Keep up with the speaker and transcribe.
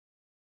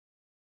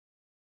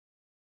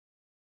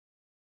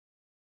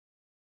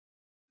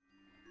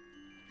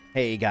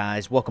Hey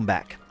guys, welcome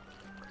back.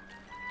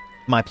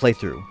 My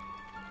playthrough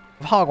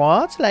of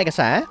Hogwarts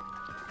Legacy.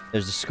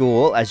 There's the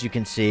school, as you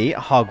can see,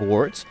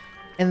 Hogwarts,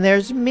 and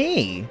there's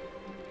me.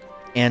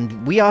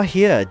 And we are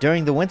here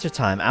during the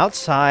wintertime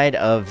outside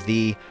of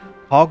the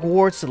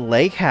Hogwarts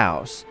Lake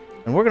House.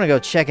 And we're gonna go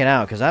check it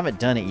out because I haven't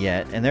done it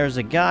yet. And there's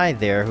a guy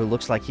there who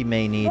looks like he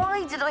may need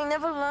Why did I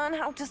never learn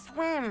how to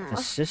swim?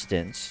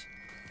 assistance.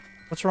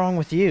 What's wrong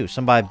with you?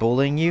 Somebody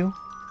bullying you?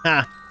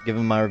 Ha! Give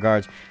him my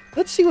regards.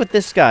 Let's see what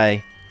this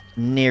guy...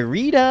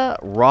 Nerita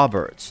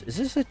Roberts. Is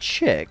this a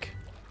chick?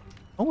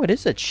 Oh, it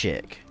is a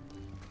chick.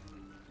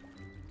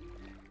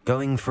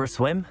 Going for a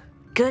swim?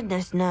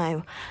 Goodness,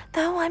 no.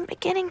 Though I'm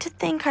beginning to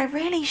think I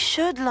really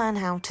should learn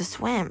how to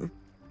swim.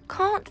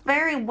 Can't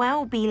very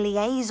well be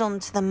liaison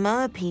to the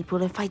mer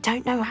people if I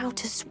don't know how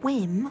to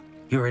swim.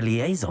 You're a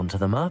liaison to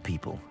the mer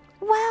people.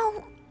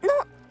 Well,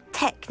 not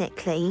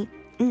technically,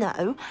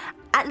 no.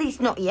 At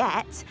least not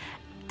yet.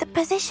 The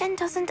position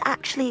doesn't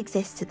actually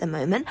exist at the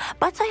moment,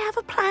 but I have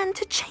a plan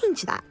to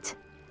change that.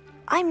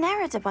 I'm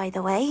Nerida, by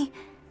the way.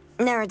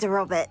 Nerida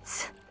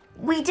Roberts.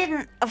 We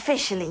didn't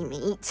officially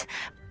meet,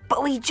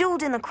 but we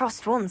duelled in the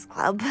Crossed Swans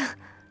Club.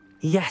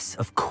 Yes,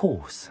 of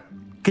course.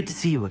 Good to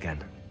see you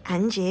again.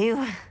 And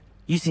you.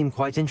 You seem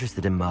quite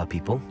interested in mer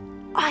people.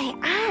 I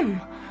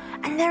am.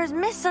 And they're as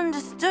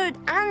misunderstood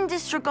and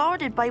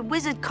disregarded by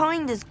wizard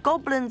kind as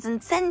goblins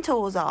and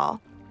centaurs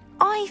are.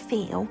 I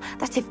feel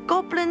that if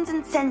goblins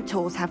and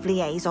centaurs have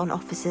liaison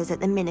officers at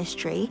the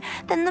ministry,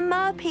 then the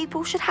mer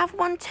people should have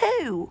one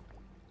too.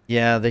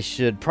 Yeah, they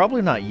should.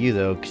 Probably not you,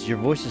 though, because your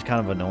voice is kind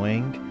of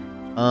annoying.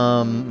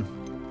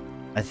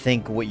 I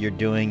think what you're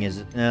doing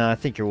is... I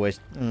think you're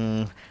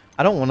wasting...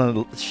 I don't want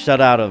to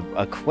shut out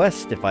a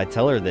quest if I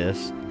tell her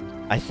this.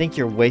 I think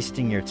you're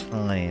wasting your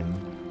time.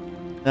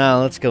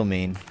 Let's go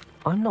mean.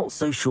 I'm not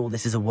so sure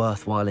this is a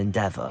worthwhile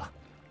endeavor.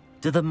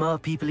 Do the mer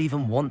people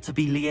even want to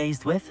be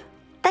liaised with?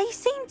 They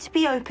seem to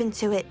be open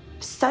to it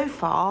so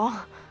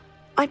far.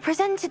 I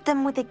presented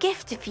them with a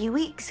gift a few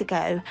weeks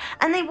ago,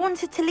 and they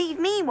wanted to leave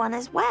me one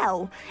as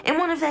well, in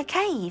one of their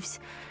caves.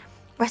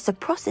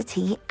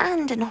 Reciprocity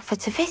and an offer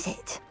to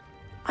visit.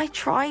 I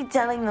tried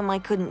telling them I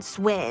couldn't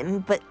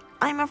swim, but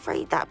I'm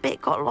afraid that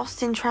bit got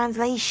lost in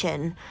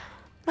translation.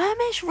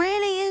 Mermish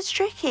really is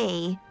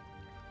tricky.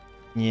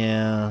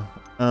 Yeah,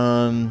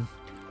 tell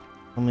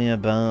me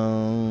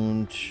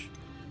about...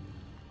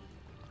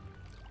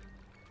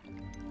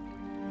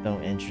 So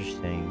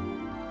interesting.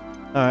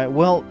 Alright,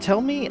 well,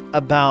 tell me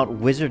about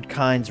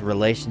Wizardkind's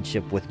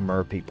relationship with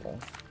mer people.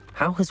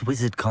 How has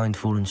wizardkind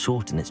fallen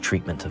short in its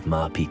treatment of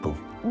mer people?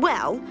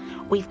 Well,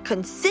 we've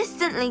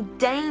consistently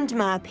deemed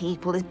mer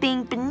people as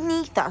being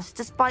beneath us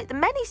despite the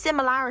many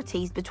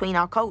similarities between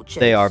our cultures.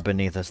 They are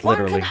beneath us,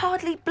 literally. One can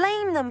hardly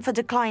blame them for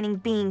declining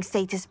being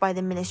status by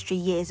the ministry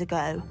years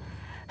ago.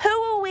 Who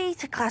are we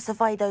to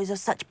classify those of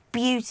such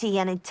beauty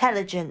and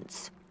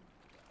intelligence?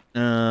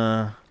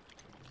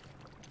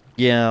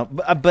 Yeah,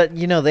 but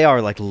you know, they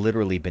are like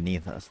literally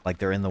beneath us. Like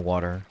they're in the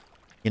water,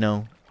 you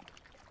know?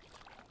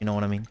 You know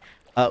what I mean?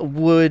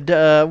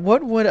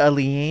 What would a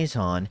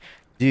liaison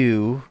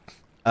do,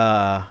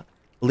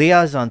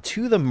 liaison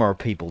to the mer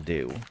people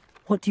do?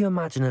 What do you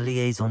imagine a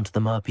liaison to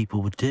the mer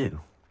people would do?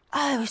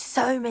 Oh,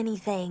 so many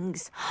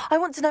things. I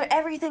want to know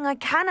everything I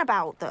can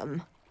about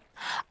them.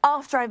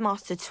 After I've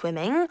mastered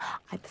swimming,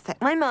 I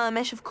perfect my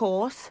mermish, of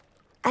course.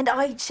 And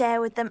I'd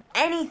share with them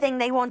anything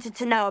they wanted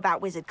to know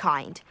about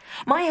wizardkind.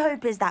 My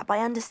hope is that by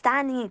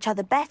understanding each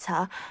other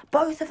better,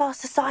 both of our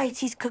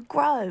societies could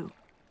grow.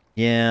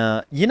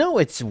 Yeah, you know,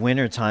 it's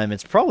winter time.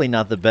 It's probably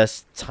not the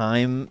best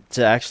time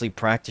to actually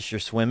practice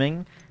your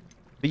swimming.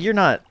 But you're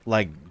not,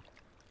 like,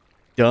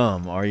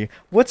 dumb, are you?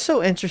 What's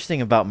so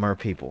interesting about mer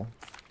people?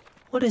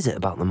 What is it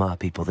about the mer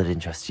people that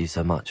interests you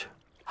so much?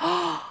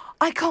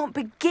 I can't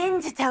begin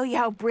to tell you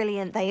how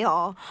brilliant they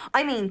are.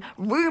 I mean,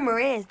 rumour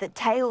is that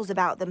tales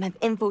about them have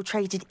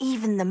infiltrated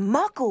even the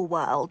Muggle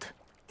world.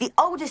 The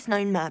oldest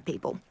known mer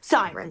people,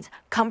 sirens,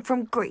 come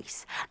from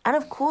Greece. And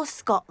of course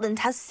Scotland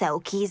has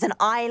Selkies and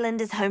Ireland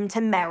is home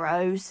to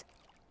Merrows.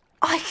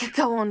 I could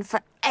go on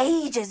for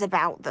ages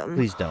about them.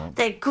 Please don't.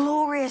 Their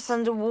glorious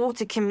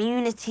underwater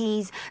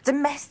communities,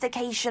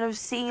 domestication of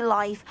sea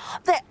life,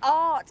 their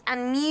art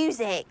and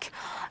music.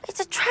 It's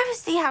a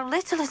travesty how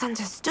little is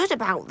understood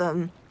about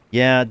them.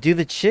 Yeah, do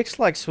the chicks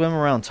like swim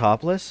around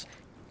topless?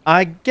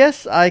 I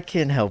guess I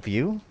can help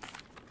you.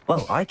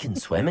 Well, I can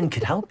swim and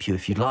could help you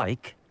if you'd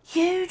like.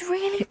 You'd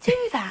really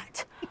do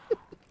that?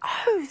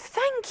 Oh,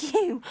 thank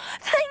you.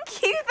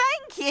 Thank you,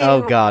 thank you.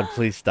 Oh god,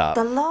 please stop.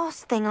 The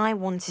last thing I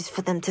want is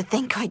for them to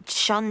think I'd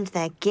shunned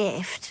their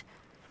gift.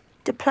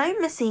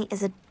 Diplomacy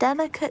is a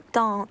delicate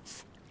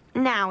dance.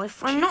 Now,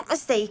 if I'm not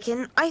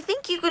mistaken, I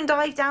think you can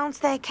dive down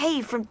to their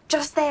cave from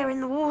just there in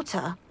the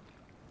water.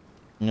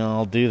 No,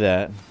 I'll do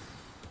that.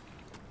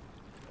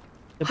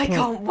 I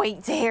can't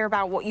wait to hear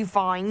about what you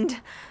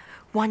find.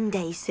 One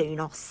day soon,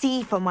 I'll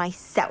see for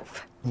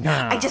myself.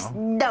 I just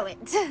know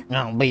it.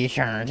 I'll be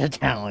sure to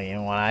tell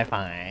you what I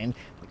find,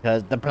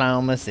 because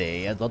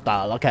diplomacy is a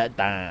delicate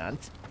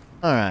dance.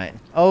 Alright.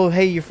 Oh,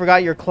 hey, you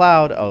forgot your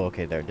cloud. Oh,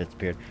 okay, there, it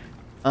disappeared.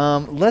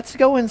 Let's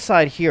go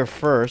inside here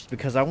first,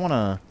 because I want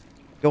to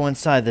go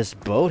inside this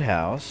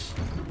boathouse.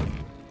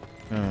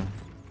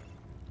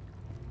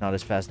 Not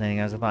as fascinating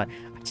as I thought.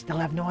 I still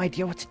have no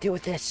idea what to do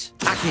with this.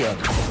 Accio.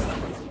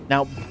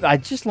 Now, I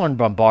just learned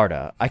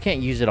Bombarda. I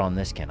can't use it on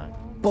this, can I?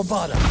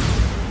 Bombarda.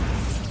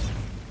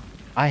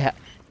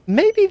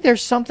 Maybe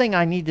there's something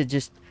I need to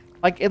just...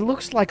 Like, it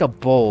looks like a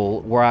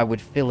bowl where I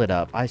would fill it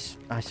up. I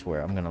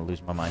swear, I'm gonna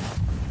lose my mind.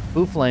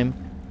 Blue flame.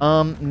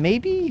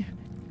 Maybe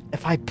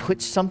if I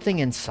put something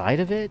inside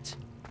of it?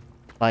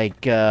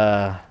 Like,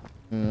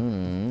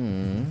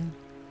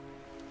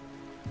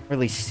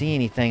 really see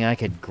anything I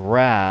could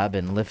grab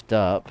and lift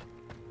up.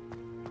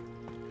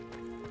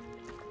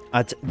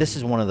 This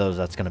is one of those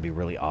that's gonna be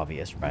really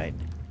obvious, right?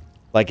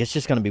 Like, it's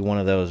just gonna be one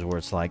of those where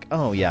it's like,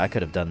 oh yeah, I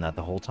could have done that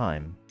the whole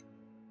time.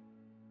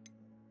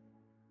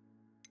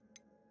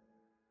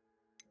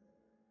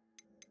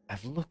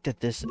 I've looked at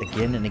this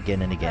again and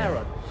again and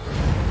again.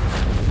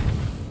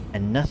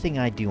 And nothing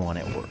I do on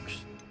it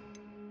works.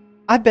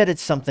 I bet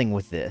it's something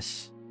with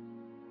this.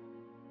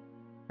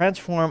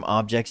 Transform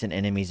objects and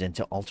enemies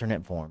into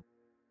alternate form,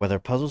 whether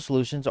puzzle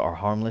solutions or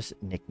harmless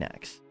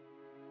knickknacks.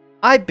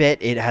 I bet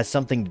it has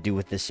something to do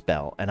with this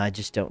spell, and I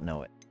just don't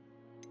know it.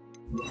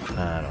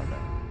 I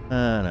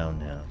don't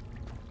know.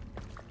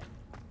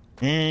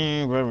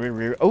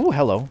 Oh,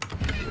 hello.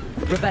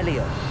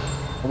 Revelio.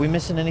 Are we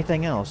missing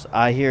anything else?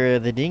 I hear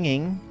the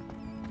dinging.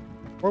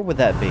 Where would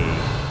that be?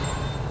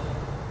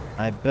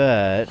 I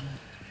bet.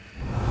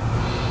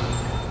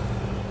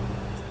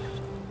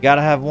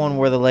 Gotta have one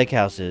where the lake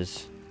house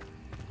is.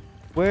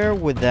 Where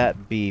would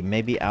that be?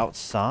 Maybe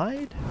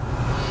outside?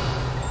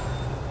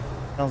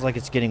 Sounds like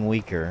it's getting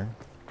weaker.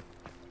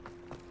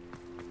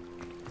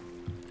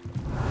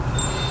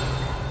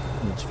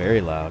 It's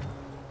very loud.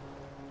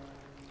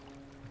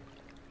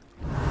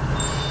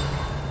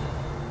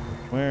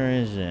 Where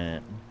is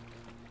it?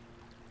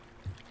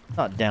 It's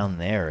not down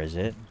there, is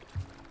it?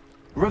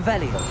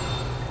 Revelio.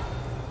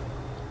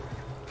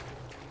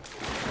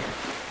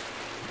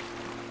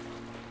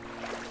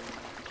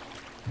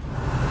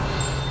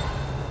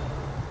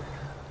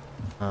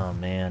 Oh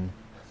man.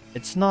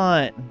 It's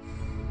not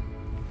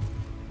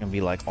gonna be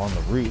like on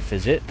the roof,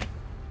 is it?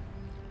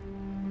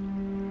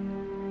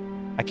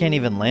 I can't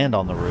even land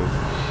on the roof.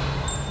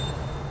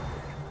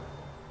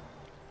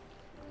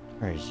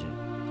 Where is it?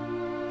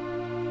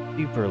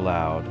 Super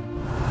loud.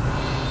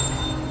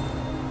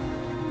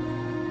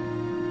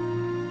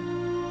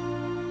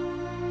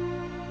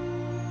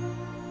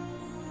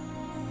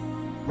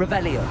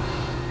 Revelio.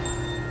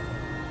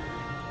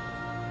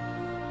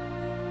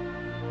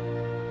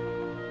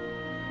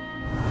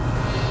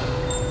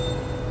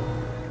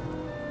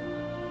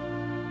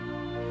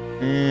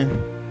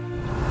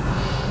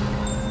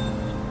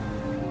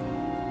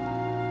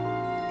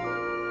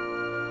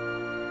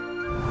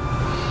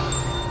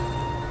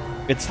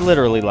 It's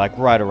literally like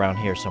right around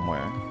here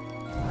somewhere.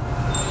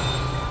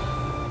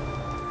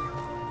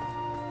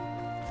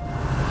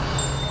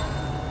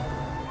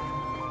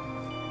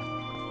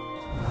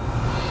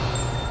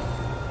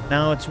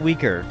 Now it's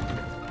weaker.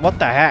 What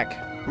the heck?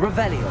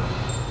 Revelio.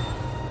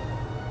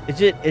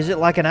 Is it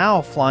like an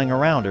owl flying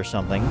around or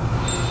something?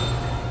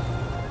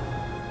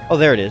 Oh,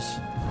 there it is.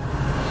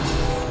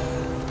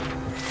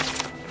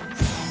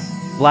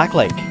 Black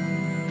Lake.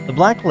 The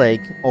Black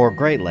Lake, or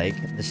Great Lake,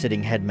 the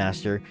sitting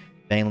headmaster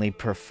vainly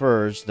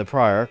prefers the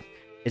prior,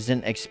 is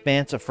an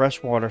expanse of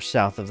fresh water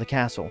south of the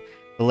castle.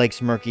 The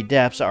lake's murky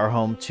depths are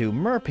home to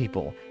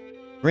merpeople,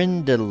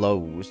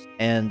 grindelows,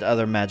 and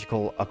other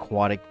magical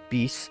aquatic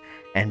beasts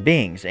and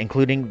beings,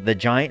 including the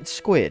giant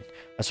squid,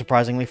 a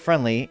surprisingly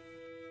friendly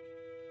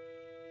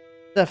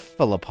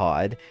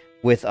cephalopod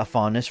with a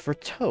fondness for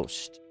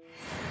toast.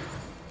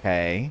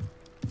 Okay.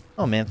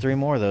 Oh man, 3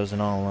 more of those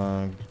and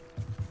I'll get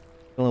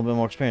a little bit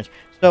more experience.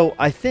 So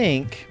I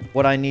think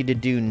what I need to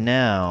do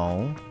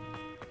now,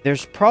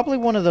 there's probably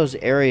one of those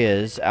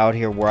areas out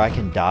here where I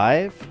can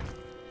dive,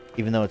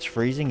 even though it's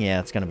freezing. Yeah,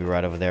 it's going to be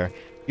right over there.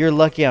 You're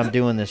lucky I'm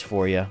doing this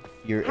for you.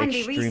 You're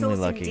extremely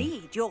lucky.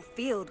 Indeed, your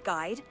field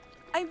guide.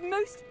 I'm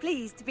most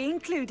pleased to be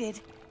included.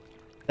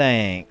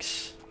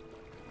 Thanks.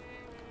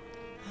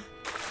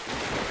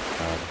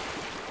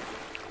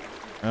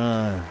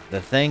 The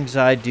things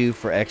I do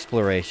for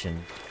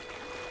exploration.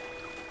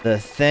 The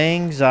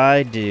things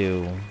I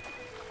do.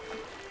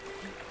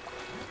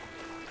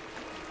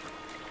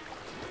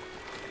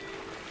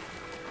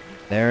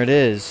 There it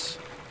is.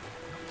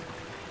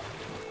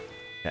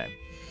 Okay.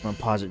 I'm gonna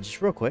pause it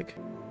just real quick.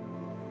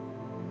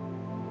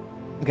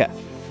 Okay.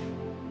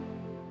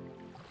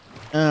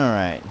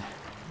 Alright.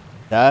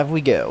 Dive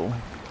we go.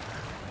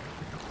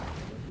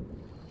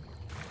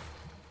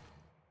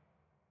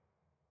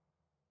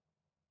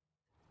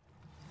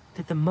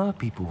 Did the mer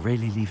people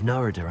really leave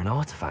Nerida an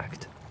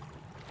artifact?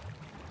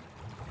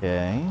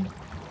 Okay.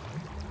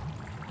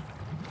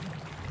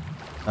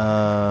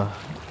 Oh,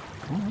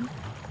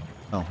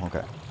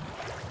 okay.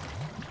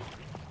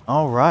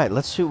 Alright,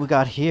 let's see what we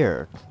got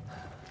here.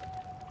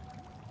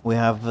 We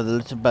have a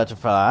little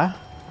butterfly.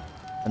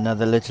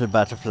 Another little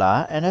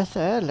butterfly, and a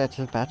third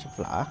little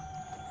butterfly.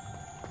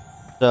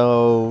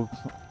 So,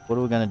 what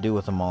are we gonna do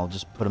with them all?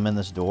 Just put them in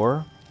this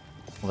door?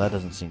 Well, that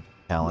doesn't seem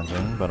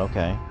challenging, but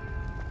okay.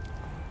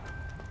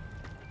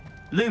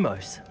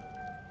 Lumos.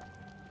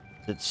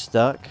 Is it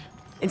stuck?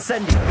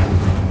 Incendio.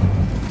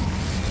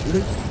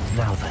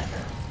 Now then,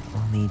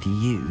 I'll need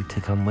you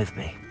to come with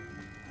me.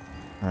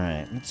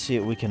 Alright, let's see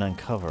what we can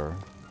uncover.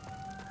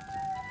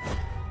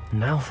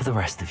 Now for the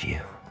rest of you.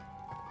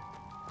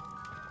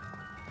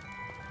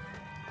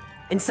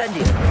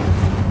 Incendio.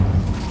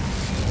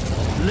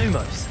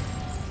 Lumos.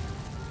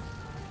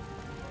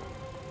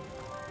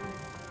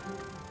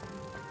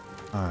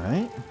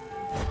 Alright.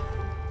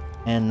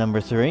 And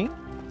number 3.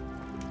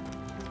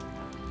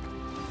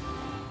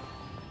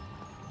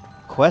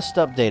 Quest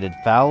updated.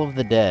 Foul of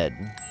the Dead.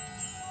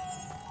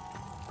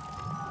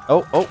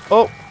 Oh, oh,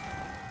 oh!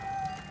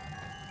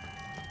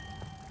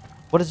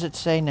 What does it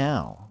say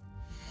now?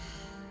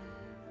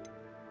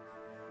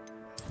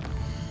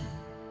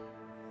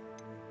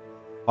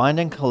 Find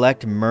and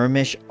collect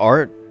Mermish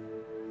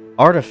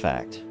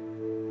artifact.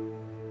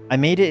 I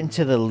made it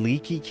into the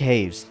leaky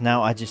caves.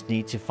 Now I just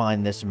need to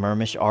find this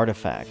Mermish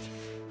artifact.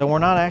 So we're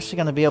not actually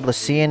going to be able to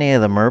see any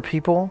of the mer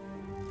people?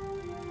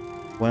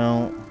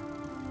 Well,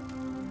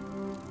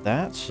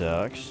 that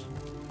sucks.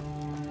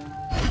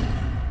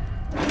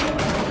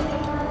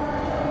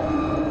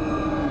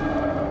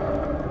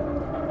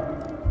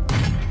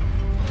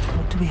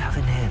 What do we have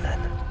in here then?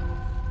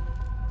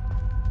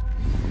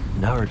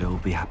 Narada will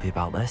be happy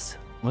about this.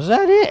 Was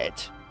that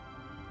it?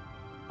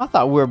 I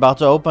thought we were about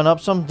to open up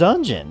some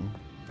dungeon.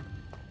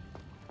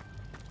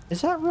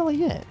 Is that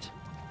really it?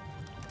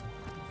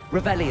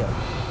 Revelio.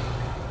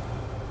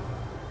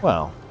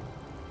 Well,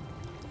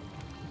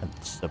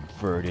 that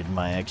subverted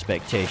my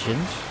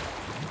expectations.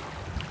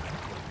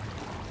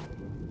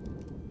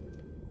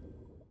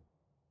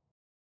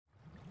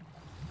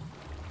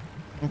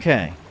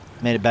 Okay,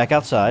 made it back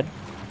outside.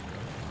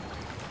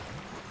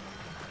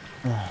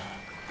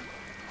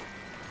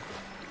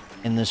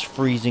 In this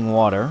freezing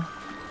water.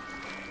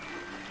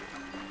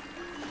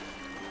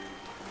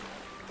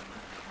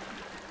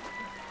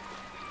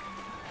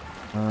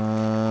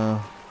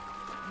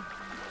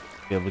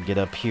 Be able to get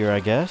up here, I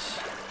guess.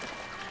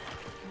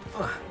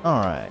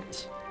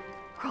 Alright.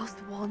 Cross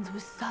the Wands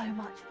was so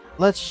much fun.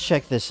 Let's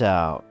check this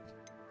out.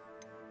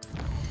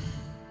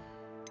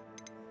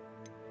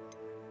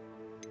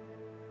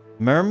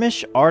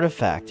 Mermish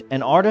artifact.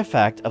 An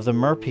artifact of the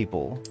mer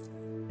people.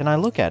 Can I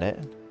look at it?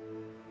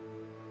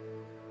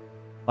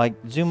 Like,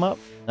 zoom up?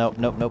 Nope,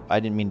 nope, nope. I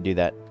didn't mean to do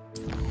that.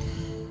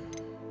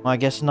 Well, I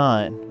guess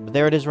not. But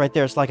there it is right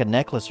there. It's like a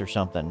necklace or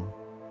something.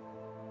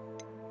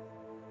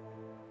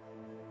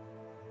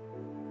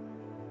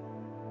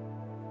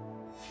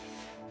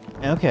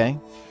 Okay.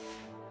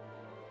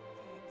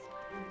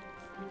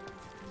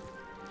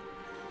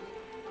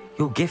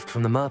 Your gift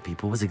from the mer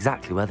people was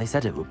exactly where they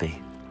said it would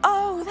be.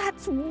 Oh,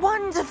 that's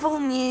wonderful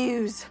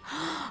news.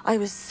 I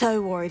was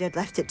so worried I'd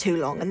left it too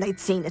long and they'd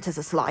seen it as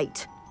a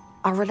slight.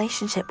 Our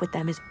relationship with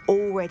them is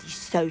already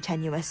so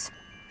tenuous.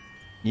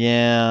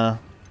 Yeah.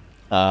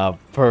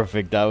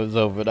 Perfect. I was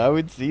hoping I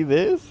would see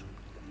this.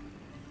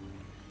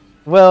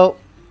 Well,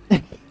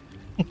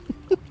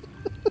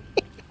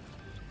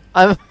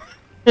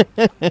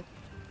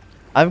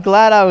 I'm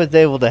glad I was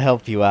able to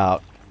help you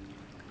out.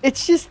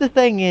 It's just the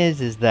thing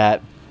is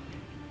that,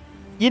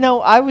 you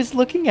know, I was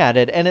looking at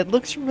it and it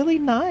looks really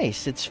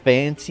nice. It's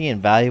fancy and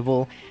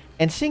valuable.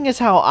 And seeing as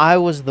how I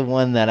was the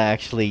one that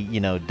actually, you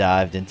know,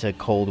 dived into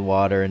cold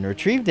water and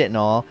retrieved it and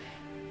all,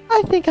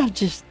 I think I'm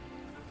just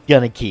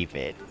gonna keep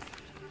it.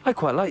 I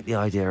quite like the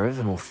idea of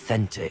an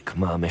authentic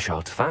Mermish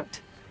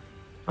artifact.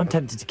 I'm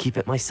tempted to keep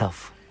it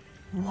myself.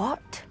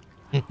 What?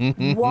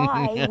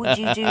 Why would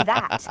you do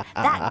that?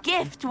 That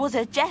gift was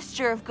a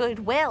gesture of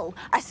goodwill,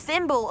 a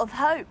symbol of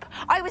hope.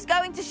 I was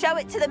going to show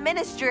it to the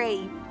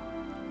ministry.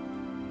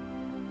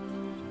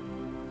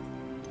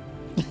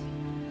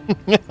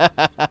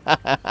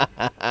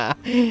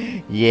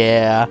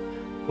 Yeah,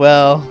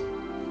 well,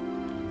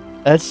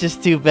 that's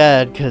just too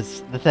bad,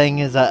 because the thing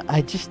is,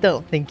 I just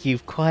don't think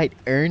you've quite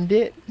earned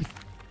it.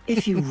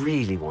 If you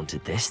really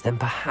wanted this, then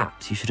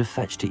perhaps you should have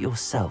fetched it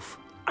yourself.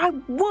 I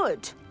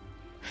would,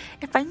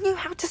 if I knew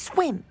how to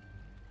swim.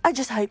 I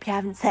just hope you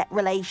haven't set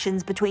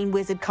relations between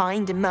wizard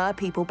kind and mer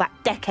people back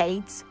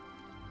decades.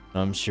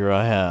 I'm sure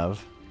I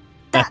have.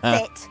 That's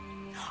it.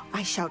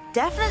 I shall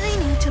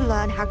definitely need to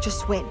learn how to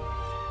swim.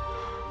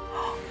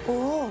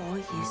 Or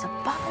use a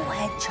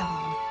bubblehead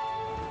charm.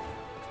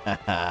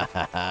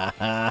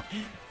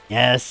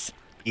 Yes,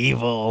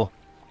 evil.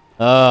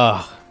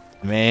 Oh,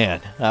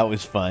 man, that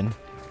was fun.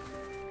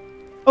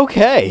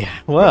 Okay,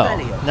 well,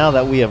 now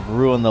that we have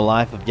ruined the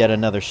life of yet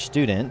another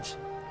student,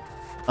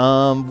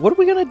 what are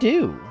we gonna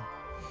do?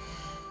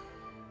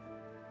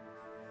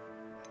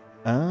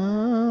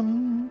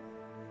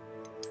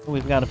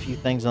 We've got a few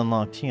things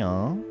unlocked here.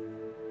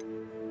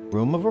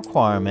 Room of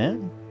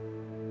requirement.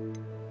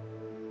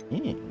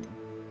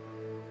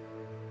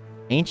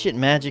 Ancient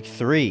Magic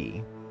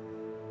 3.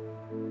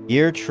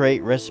 Gear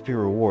trait recipe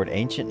reward.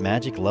 Ancient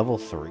magic level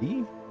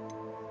 3?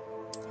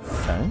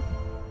 Okay.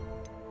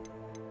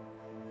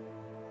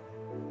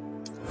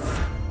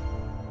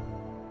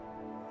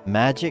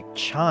 Magic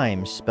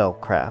chime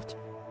spellcraft.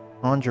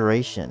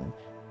 Conjuration.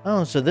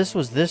 Oh, so this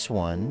was this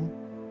one.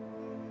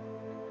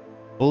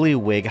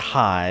 Bullywig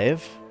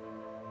hive.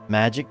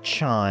 Magic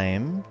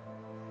chime.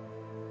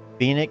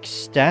 Phoenix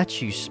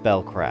statue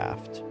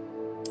spellcraft.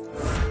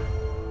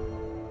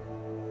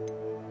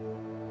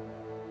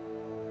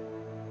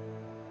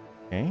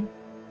 Okay.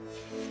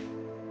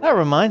 That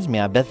reminds me,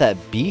 I bet that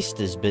beast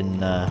has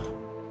been, the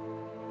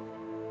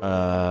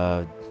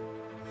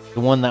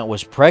one that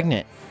was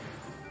pregnant.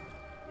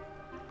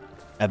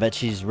 I bet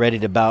she's ready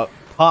to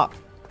pop.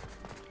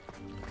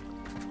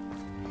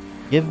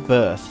 Give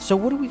birth. So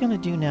what are we gonna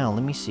do now?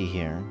 Let me see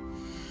here.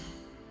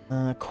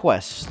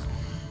 Quest.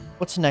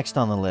 What's next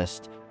on the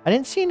list? I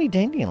didn't see any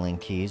Dandelion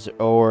keys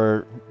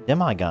or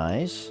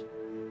Demi-Guys.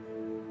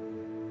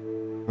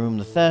 Room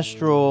the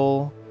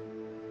Thestral.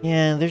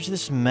 Yeah, there's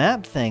this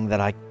map thing that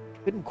I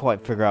couldn't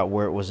quite figure out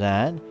where it was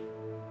at.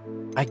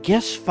 I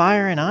guess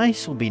Fire and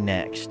Ice will be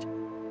next.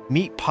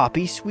 Meet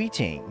Poppy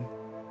Sweeting.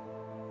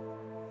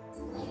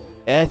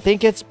 I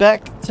think it's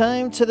back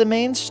time to the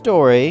main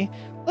story.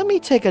 Let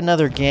me take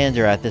another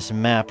gander at this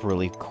map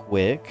really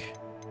quick.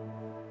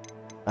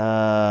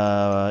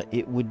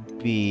 It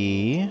would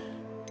be...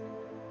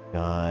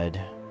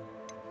 God.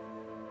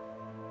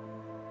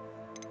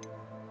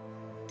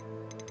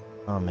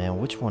 Oh man,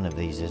 which one of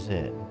these is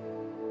it?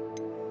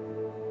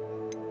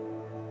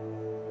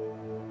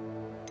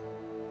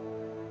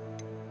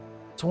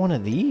 It's one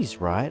of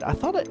these, right? I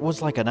thought it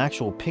was like an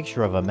actual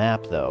picture of a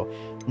map, though.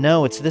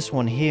 No, it's this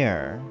one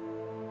here.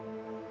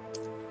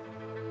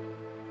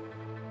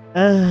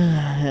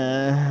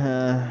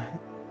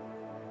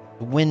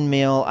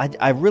 Windmill.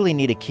 I really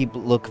need to keep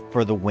look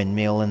for the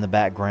windmill in the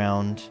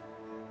background.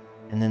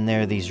 And then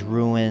there are these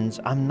ruins.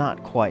 I'm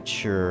not quite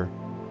sure.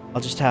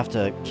 I'll just have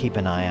to keep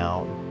an eye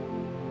out.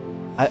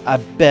 I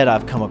bet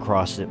I've come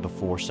across it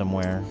before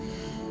somewhere.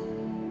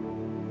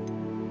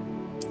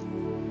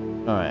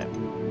 Alright.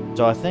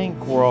 So I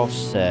think we're all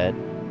set.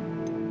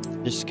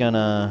 Just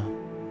gonna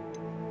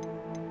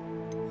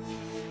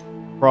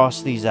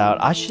cross these out.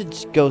 I should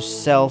go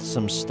sell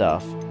some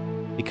stuff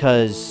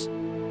because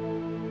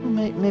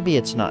maybe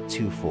it's not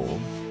too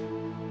full.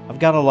 I've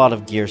got a lot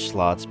of gear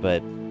slots,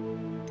 but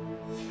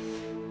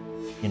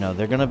you know,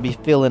 they're gonna be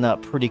filling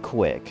up pretty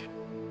quick.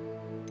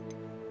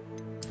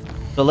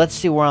 So let's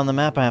see where on the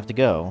map I have to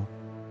go.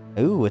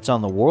 Ooh, it's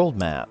on the world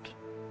map.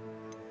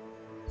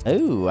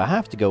 Ooh, I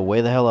have to go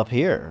way the hell up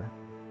here.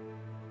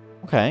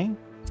 Okay.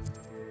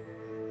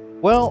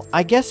 Well,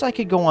 I guess I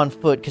could go on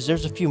foot, because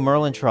there's a few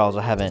Merlin trials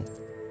I haven't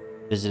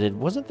visited.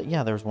 Wasn't there?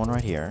 Yeah, there's one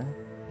right here.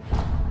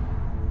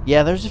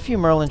 Yeah, there's a few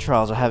Merlin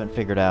trials I haven't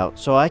figured out.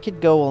 So I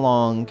could go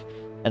along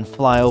and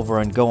fly over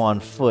and go on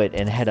foot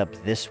and head up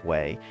this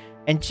way.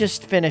 And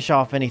just finish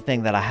off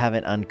anything that I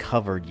haven't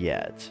uncovered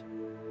yet.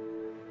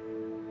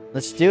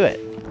 Let's do it.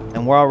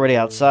 And we're already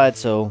outside,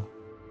 so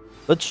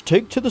let's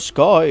take to the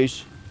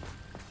skies.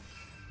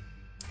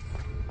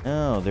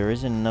 Oh, there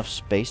isn't enough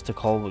space to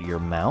call your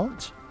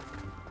mount?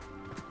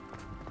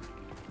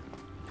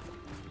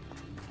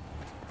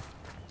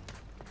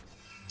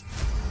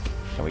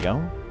 There we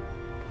go.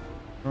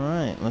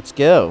 Alright, let's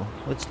go.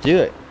 Let's do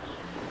it.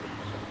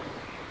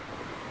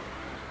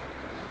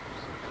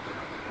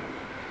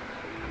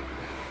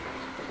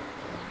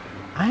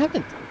 I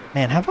haven't...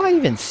 Man, have I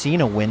even seen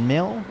a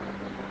windmill?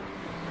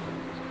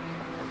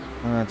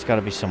 It's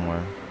gotta be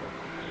somewhere.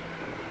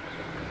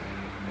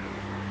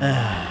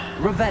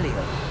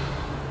 Revelio.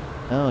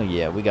 Oh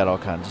yeah, we got all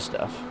kinds of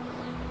stuff.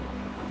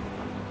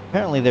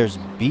 Apparently there's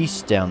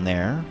beasts down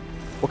there.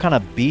 What kind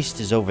of beast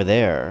is over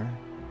there?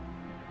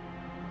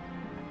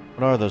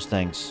 What are those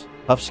things?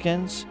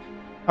 Puffskins?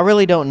 I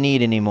really don't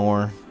need any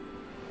more.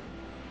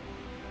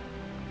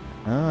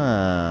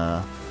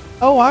 Oh,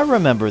 I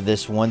remember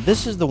this one.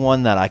 This is the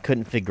one that I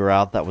couldn't figure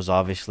out that was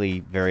obviously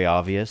very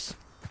obvious.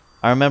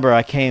 I remember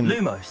I came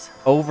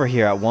over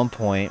here at one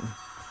point,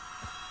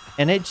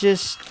 and it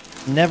just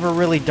never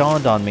really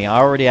dawned on me. I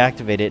already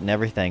activated it and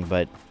everything,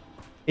 but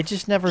it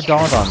just never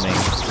dawned on me.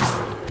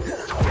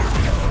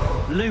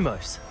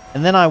 Lumos.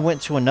 And then I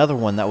went to another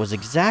one that was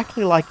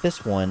exactly like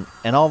this one,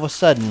 and all of a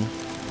sudden,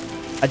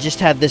 I just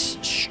had this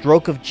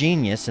stroke of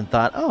genius and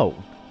thought, oh,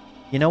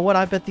 you know what?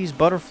 I bet these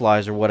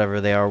butterflies or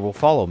whatever they are will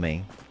follow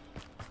me.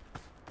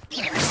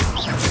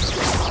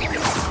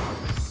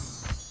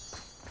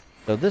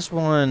 So this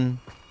one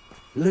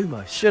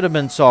should have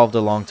been solved a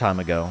long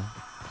time ago.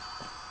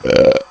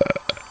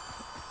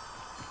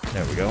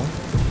 There we go.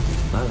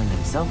 Merlin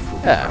himself will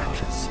be proud.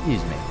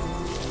 Excuse me.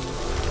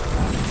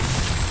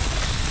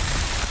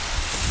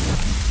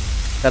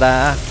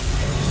 Ta-da!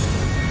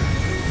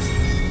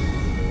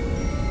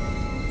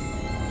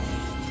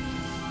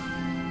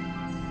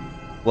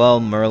 Well,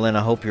 Merlin,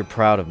 I hope you're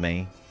proud of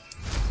me.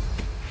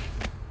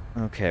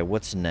 Okay,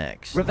 what's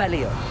next?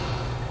 Revelio.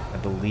 I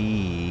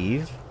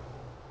believe...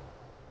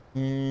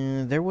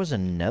 there was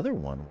another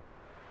one.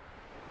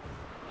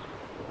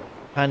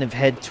 kind of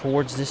head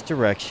towards this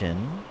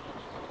direction.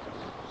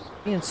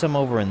 Seeing some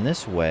over in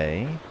this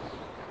way.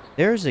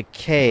 There's a I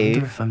cave.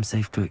 wonder if I'm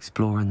safe to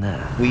explore in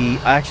there. We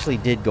actually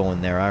did go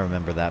in there. I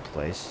remember that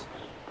place.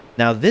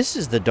 Now, this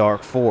is the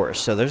Dark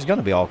Forest, so there's going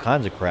to be all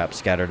kinds of crap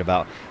scattered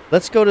about.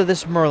 Let's go to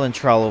this Merlin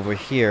trial over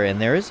here,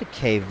 and there is a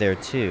cave there,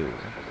 too.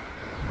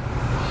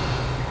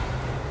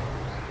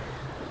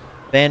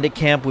 Bandit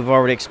camp we've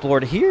already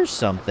explored. Here's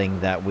something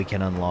that we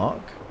can unlock.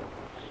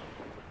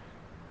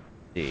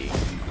 Let's see.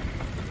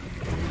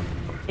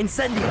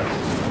 Incendio!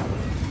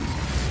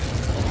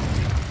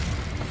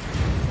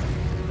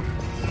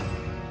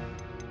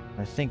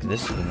 I think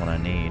this is the one I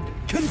need.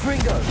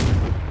 Confringo!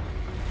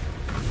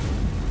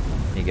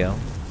 There you go.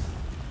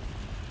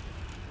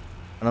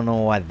 I don't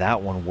know why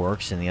that one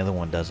works and the other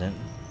one doesn't.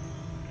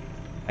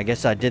 I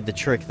guess I did the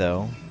trick,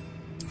 though.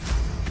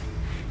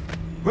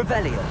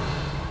 Revelio!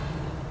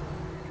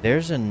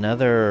 There's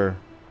another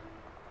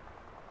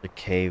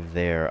cave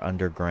there,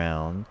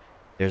 underground.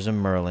 There's a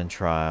Merlin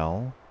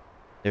trial.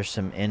 There's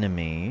some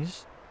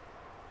enemies.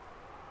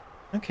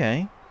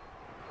 Okay.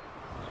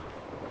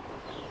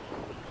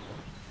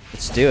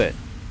 Let's do it.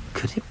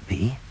 Could it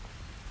be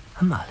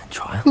a Merlin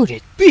trial? Could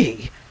it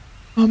be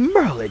a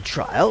Merlin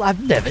trial?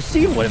 I've never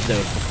seen one of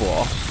those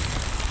before.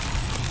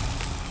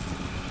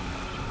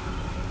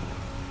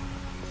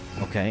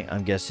 Okay,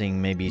 I'm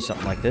guessing maybe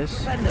something like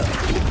this.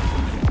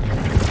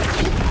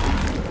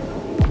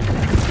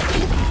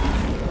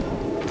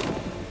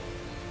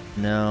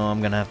 No,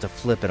 I'm gonna have to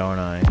flip it,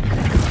 aren't I?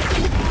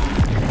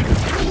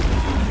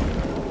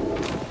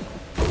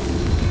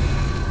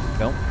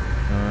 Go.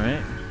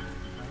 Alright.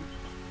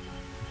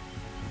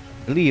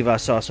 I believe I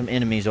saw some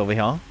enemies over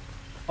here.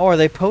 Oh, are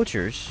they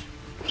poachers?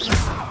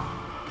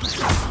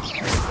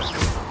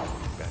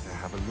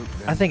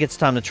 I think it's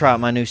time to try out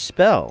my new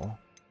spell.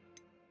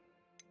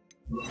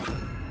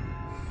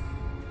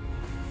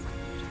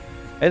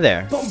 Hey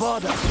there.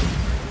 Bombarda!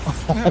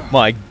 Oh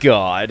my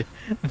god.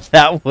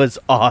 That was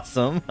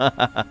awesome.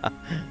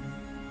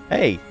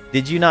 Hey,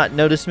 did you not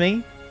notice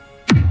me?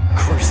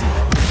 Crucible.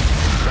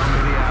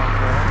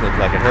 Looked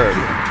like it hurt.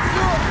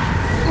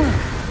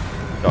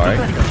 Sorry.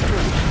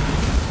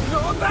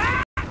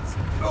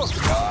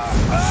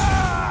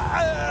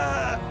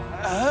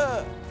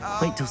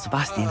 Wait till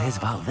Sebastian hears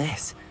about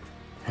this.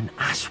 An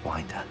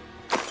Ashwinder.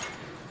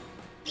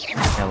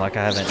 Yeah, like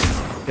I haven't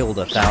killed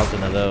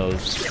 1,000 of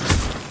those.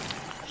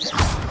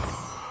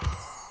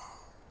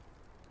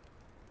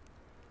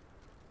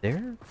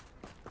 There?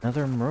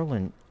 Another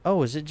Merlin.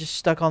 Oh, is it just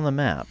stuck on the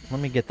map? Let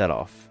me get that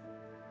off.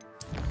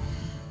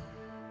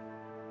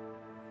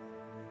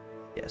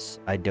 Yes,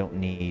 I don't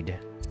need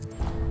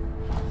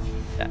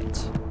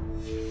that.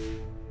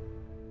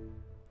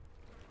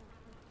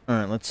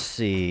 Alright, let's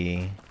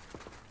see.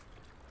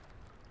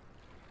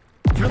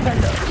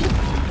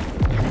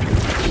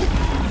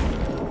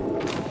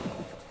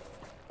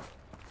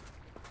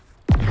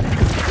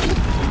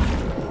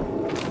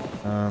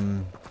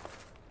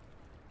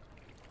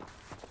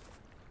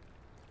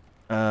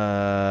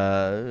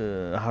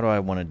 How do I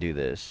want to do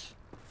this?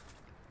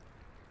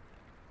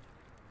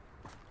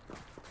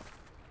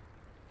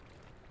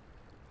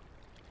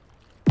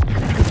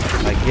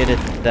 I get it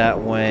that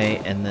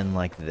way and then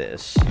like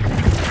this.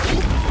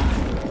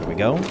 There we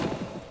go.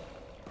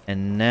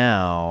 And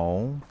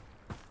now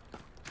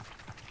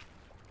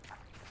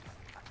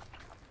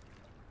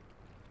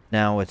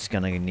it's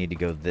gonna need to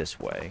go this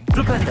way.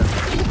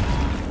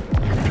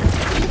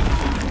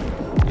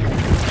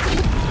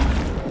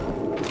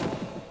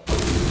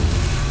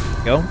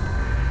 Go.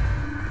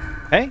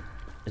 Hey,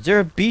 is there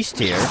a beast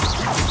here?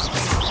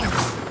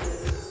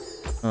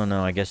 Oh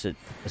no, I guess it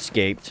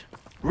escaped.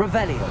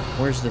 Revelio.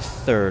 Where's the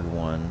third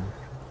one?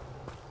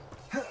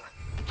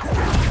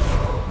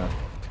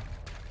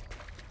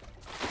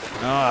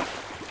 Ah.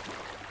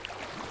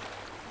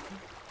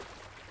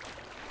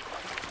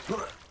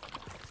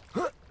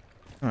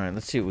 Alright,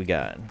 let's see what we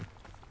got.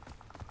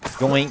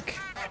 Yoink.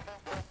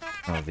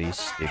 Oh, these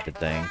stupid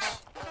things.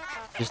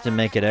 Just to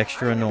make it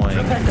extra annoying.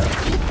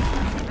 Okay.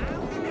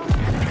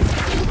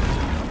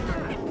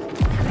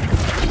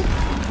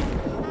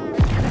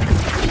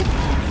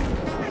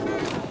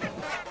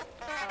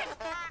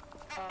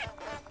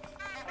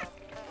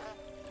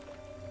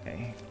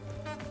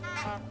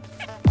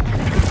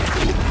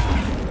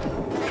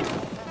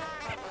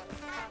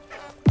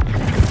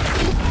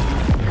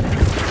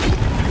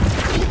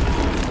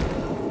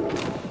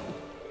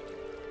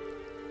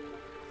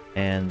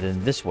 And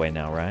then this way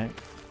now, right?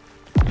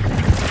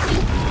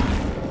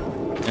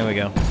 There we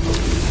go.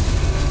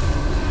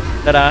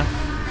 Ta-da!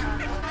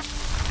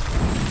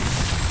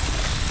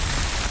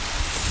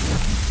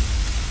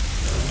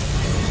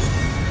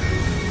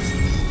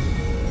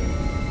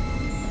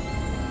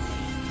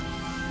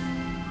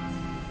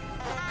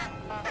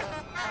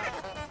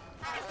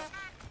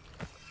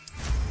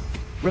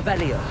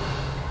 Revelio.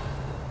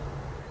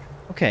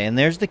 Okay, and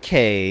there's the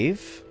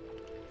cave.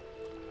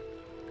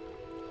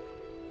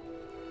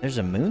 There's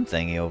a moon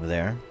thingy over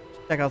there.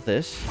 Check out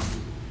this.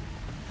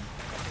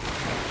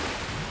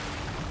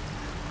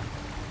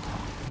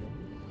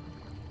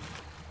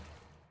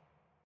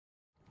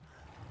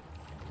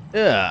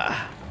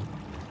 Ugh.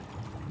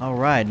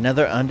 Alright,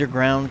 another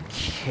underground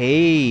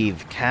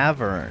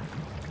cavern.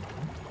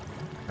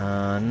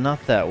 Not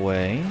that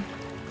way.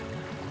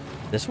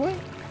 This way?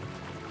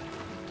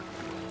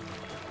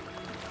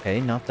 Okay,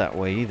 not that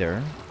way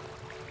either.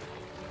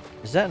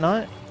 Is that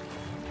not?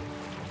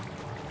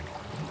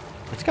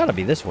 It's gotta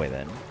be this way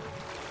then.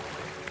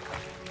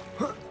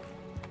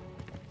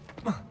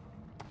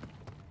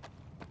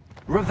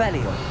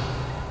 Revelio.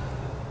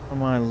 What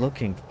am I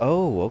looking?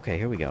 Oh, okay,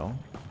 here we go.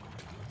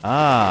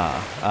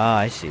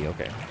 I see,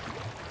 okay.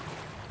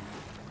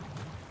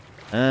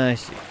 I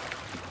see.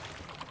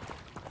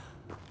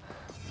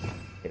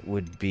 It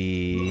would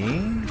be...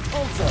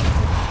 Also.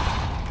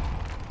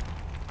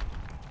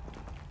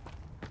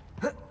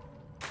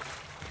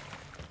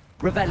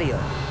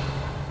 Revelio.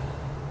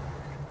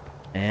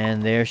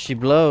 And there she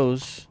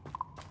blows.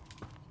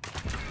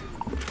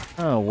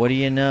 Oh, what do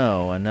you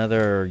know?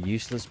 Another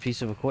useless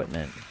piece of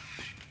equipment.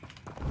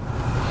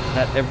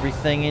 Not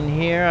everything in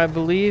here, I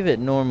believe. It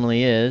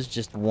normally is.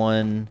 Just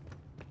one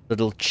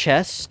little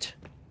chest.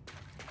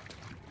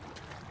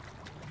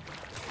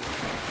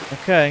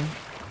 Okay.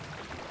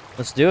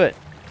 Let's do it.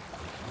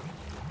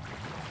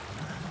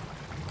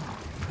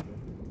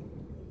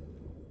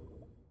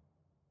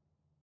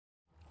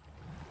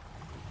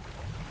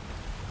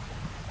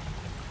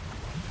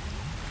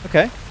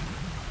 Okay.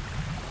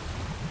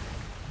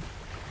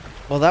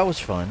 Well, that was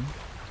fun.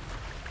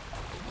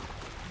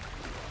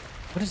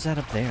 What is that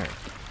up there?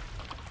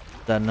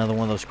 Is that another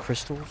one of those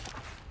crystals?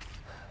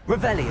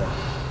 Revelio.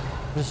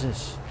 What is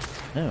this?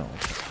 No.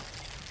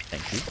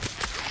 Thank you.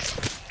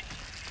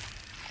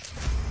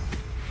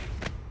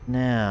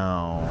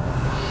 Now,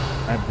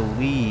 I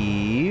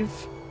believe...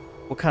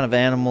 What kind of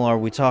animal are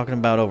we talking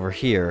about over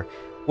here?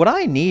 What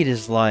I need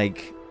is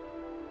like...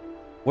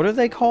 What are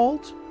they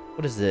called?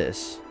 What is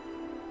this?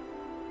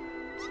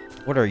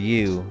 What are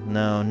you?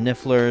 No,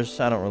 nifflers.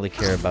 I don't really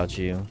care about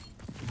you.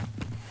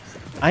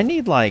 I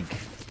need like...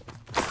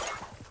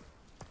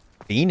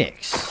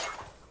 Phoenix.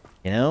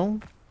 You know?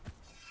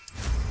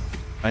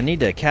 I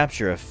need to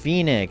capture a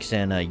phoenix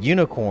and a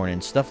unicorn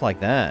and stuff like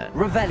that.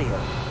 Revelio.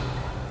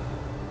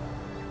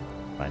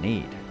 I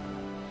need.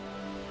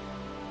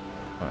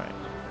 Alright.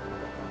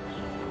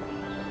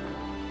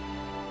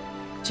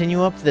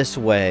 Continue up this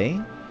way.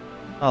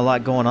 A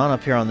lot going on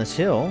up here on this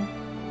hill.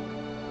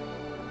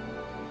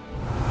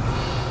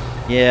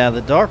 Yeah,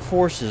 the dark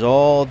force is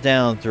all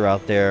down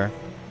throughout there.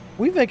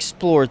 We've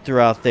explored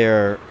throughout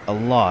there a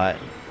lot.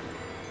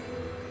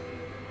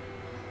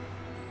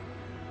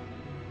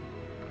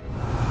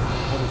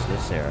 What is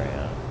this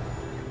area?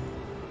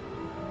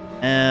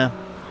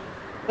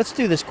 Let's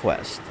do this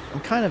quest. I'm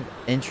kind of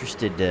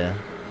interested to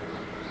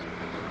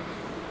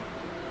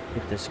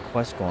get this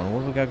quest going.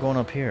 What do we got going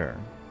up here?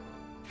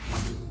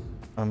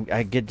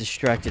 I get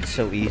distracted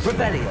so easily.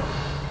 Revelio.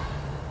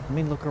 Let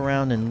me look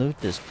around and loot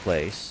this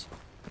place.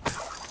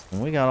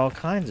 And we got all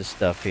kinds of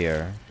stuff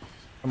here.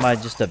 Somebody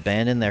just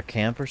abandoned their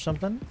camp or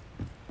something?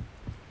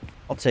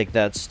 I'll take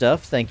that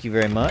stuff. Thank you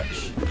very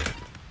much.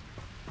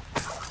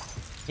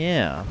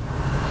 Yeah.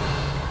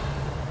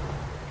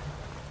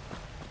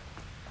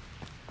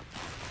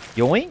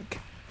 Yoink.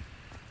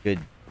 Good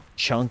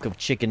chunk of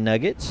chicken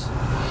nuggets.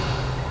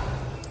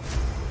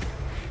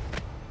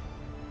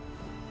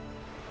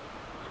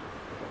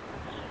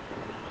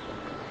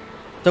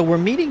 So we're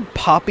meeting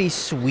Poppy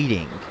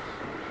Sweeting.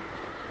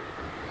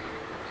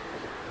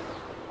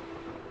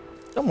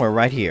 Somewhere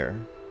right here.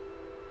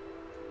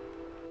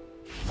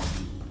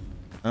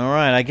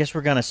 Alright, I guess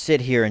we're gonna sit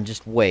here and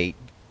just wait.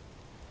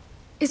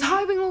 Is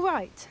Highwing all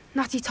right?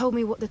 Natty told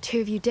me what the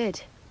two of you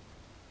did.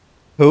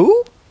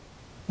 Who?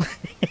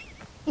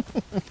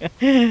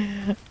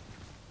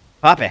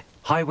 Poppy.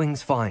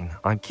 Highwing's fine.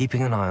 I'm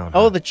keeping an eye on her.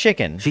 Oh, the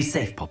chicken. She's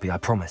safe, Poppy, I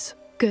promise.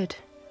 Good.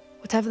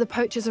 Whatever the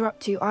poachers are up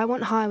to, I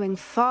want Highwing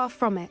far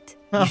from it.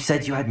 You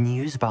said you had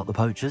news about the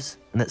poachers,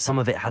 and that some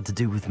of it had to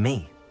do with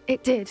me.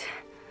 It did.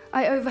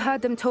 I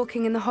overheard them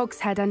talking in the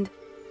Hogshead, and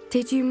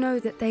did you know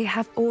that they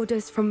have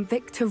orders from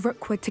Victor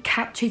Rookwood to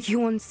capture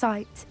you on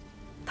sight?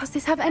 Does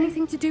this have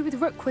anything to do with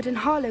Rookwood and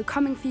Harlow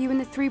coming for you in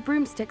the Three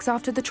Broomsticks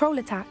after the troll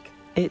attack?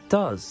 It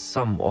does,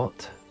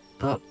 somewhat.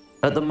 But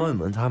at the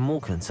moment, I'm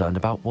more concerned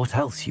about what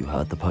else you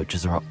heard the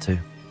poachers are up to.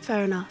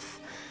 Fair enough.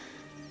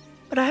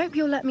 But I hope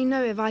you'll let me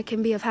know if I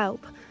can be of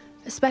help,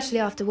 especially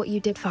after what you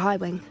did for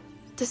Highwing.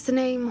 Does the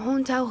name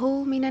Horntail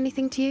Hall mean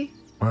anything to you?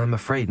 I'm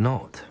afraid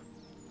not.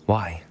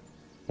 Why?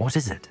 What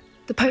is it?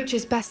 The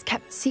poacher's best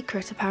kept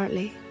secret,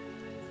 apparently.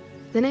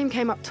 The name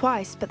came up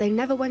twice, but they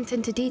never went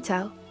into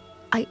detail.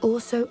 I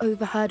also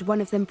overheard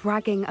one of them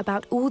bragging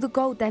about all the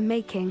gold they're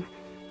making,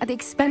 at the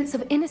expense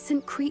of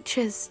innocent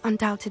creatures,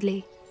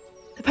 undoubtedly.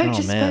 The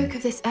poacher spoke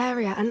of this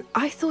area, and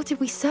I thought if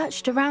we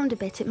searched around a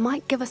bit, it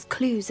might give us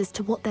clues as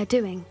to what they're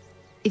doing.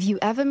 If you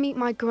ever meet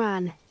my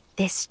gran,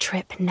 this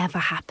trip never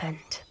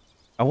happened.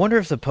 I wonder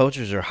if the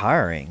poachers are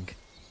hiring.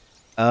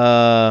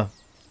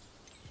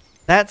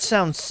 That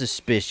sounds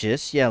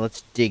suspicious. Yeah,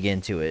 let's dig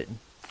into it.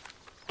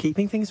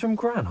 Keeping things from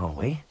Gran, are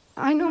we?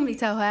 I normally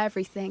tell her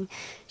everything.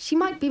 She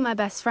might be my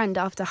best friend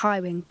after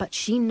Highwing, but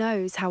she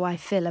knows how I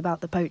feel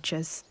about the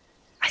poachers.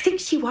 I think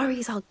she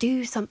worries I'll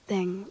do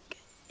something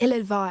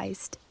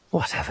ill-advised.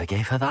 Whatever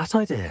gave her that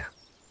idea?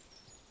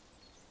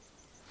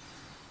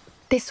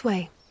 This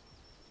way.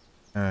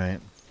 Alright.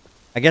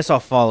 I guess I'll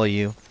follow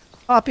you.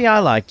 Poppy, I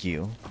like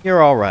you.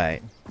 You're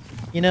alright.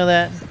 You know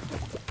that?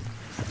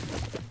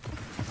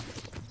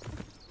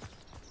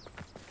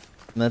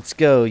 Let's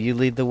go. You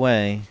lead the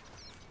way.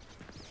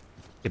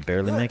 Could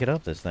barely make it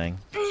up this thing.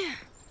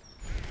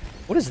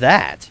 What is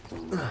that?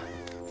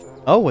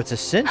 Oh, it's a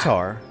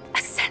centaur. A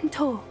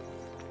centaur.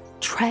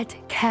 Tread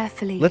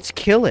carefully. Let's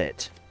kill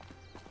it.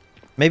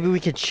 Maybe we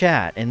could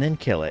chat and then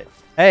kill it.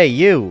 Hey,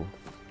 you.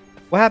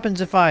 What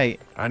happens if I...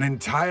 An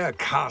entire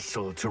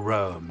castle to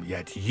roam,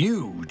 yet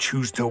you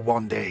choose to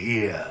wander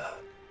here.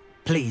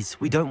 Please,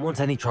 we don't want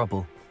any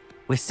trouble.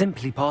 We're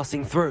simply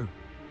passing through.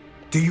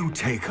 Do you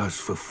take us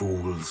for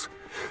fools?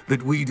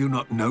 That we do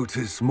not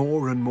notice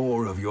more and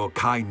more of your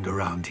kind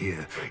around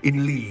here,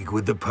 in league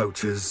with the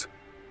poachers?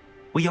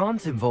 We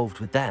aren't involved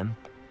with them.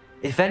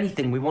 If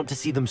anything, we want to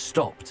see them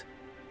stopped.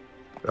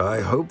 I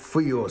hope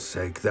for your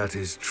sake that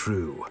is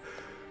true.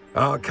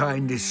 Our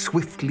kind is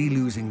swiftly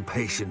losing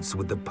patience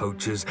with the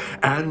poachers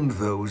and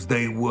those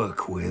they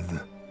work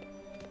with.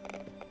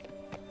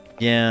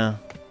 Yeah.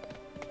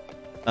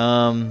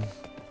 Oh,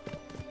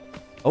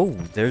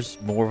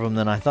 there's more of them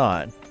than I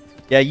thought.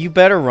 Yeah, you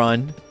better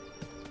run.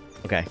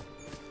 Okay.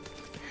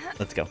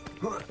 Let's go.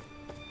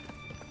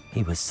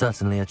 He was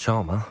certainly a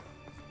charmer.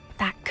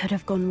 That could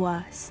have gone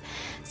worse.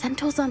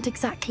 Centaurs aren't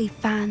exactly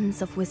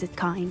fans of wizard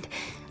kind,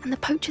 and the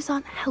poachers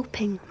aren't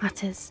helping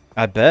matters.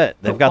 I bet.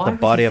 They've But got the why would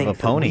body you of a think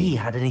that pony. we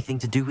had anything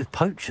to do with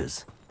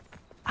poachers?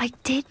 I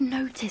did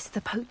notice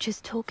the poachers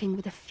talking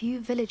with a few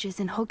villagers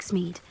in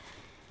Hogsmeade.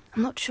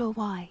 I'm not sure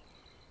why.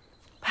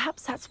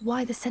 Perhaps that's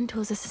why the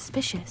centaurs are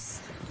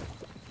suspicious.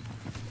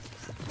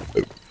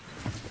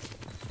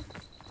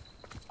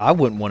 I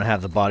wouldn't want to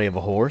have the body of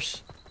a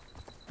horse.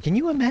 Can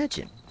you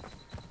imagine?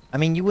 I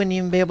mean, you wouldn't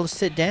even be able to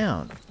sit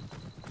down.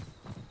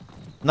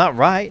 Not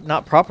right,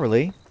 not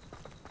properly.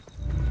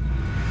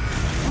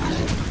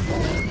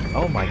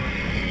 Oh my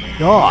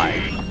god.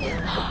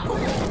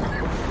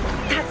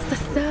 That's the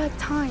third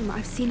time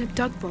I've seen a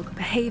dugbog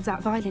behave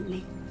that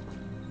violently.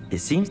 It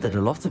seems that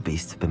a lot of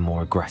beasts have been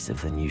more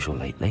aggressive than usual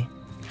lately.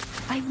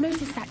 I've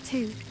noticed that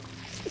too.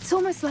 It's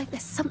almost like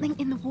there's something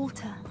in the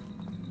water.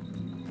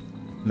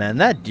 Man,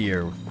 that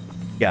deer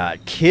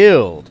got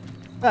killed.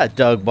 That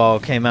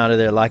dugball came out of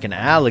there like an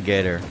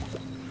alligator.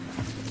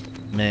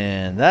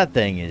 Man, that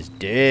thing is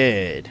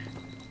dead.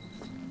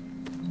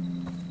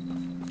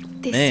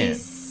 This Man.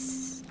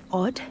 is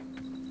odd.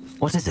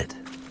 What is it?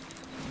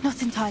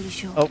 Not entirely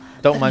sure. Oh,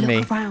 don't but mind me.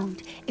 look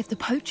around. If the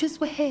poachers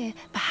were here,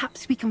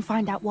 perhaps we can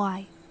find out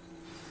why.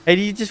 Hey,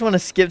 do you just want to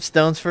skip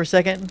stones for a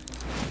second?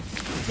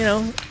 You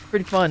know,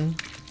 pretty fun.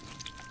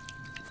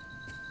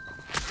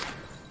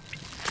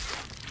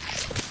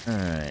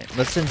 Alright,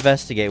 let's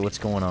investigate what's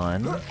going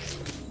on.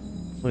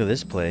 Look at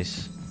this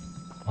place.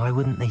 Why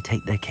wouldn't they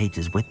take their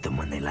cages with them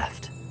when they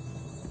left?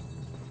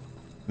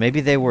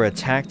 Maybe they were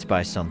attacked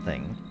by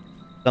something.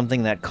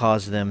 Something that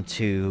caused them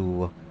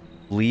to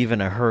leave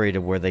in a hurry to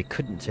where they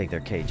couldn't take their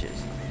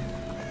cages.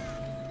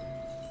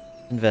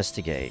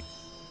 Investigate.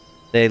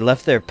 They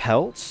left their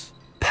pelts?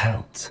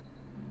 Pelts.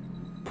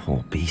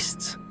 Poor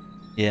beasts.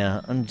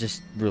 Yeah, I'm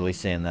just really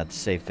saying that to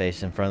save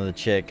face in front of the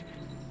chick.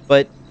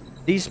 But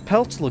these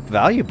pelts look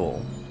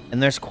valuable,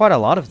 and there's quite a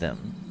lot of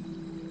them.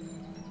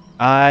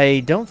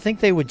 I don't think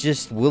they would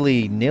just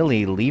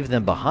willy-nilly leave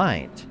them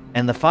behind.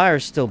 And the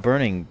fire's still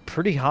burning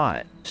pretty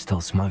hot. Still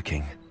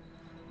smoking.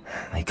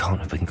 They can't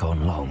have been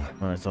gone long.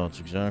 My thoughts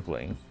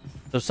exactly.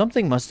 So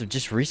something must have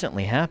just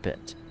recently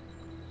happened.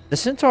 The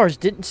centaurs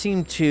didn't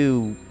seem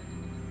to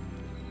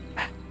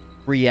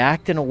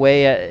react in a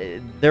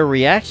way... their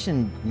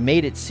reaction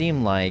made it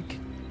seem like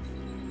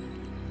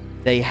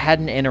they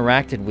hadn't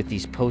interacted with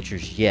these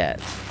poachers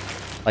yet.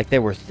 Like they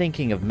were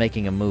thinking of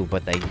making a move,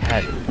 but they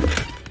hadn't.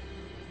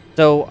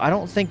 So I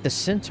don't think the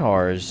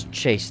centaurs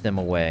chased them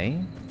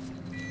away.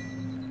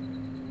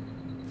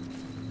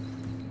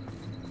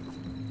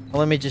 Well,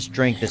 let me just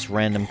drink this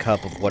random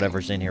cup of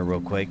whatever's in here real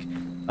quick.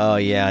 Oh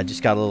yeah, I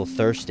just got a little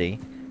thirsty.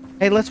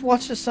 Hey, let's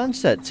watch the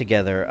sunset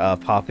together,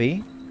 Poppy.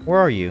 Where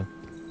are you?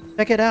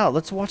 Check it out.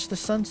 Let's watch the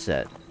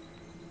sunset.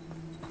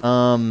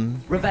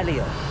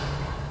 Revelio.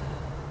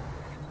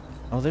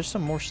 Oh, there's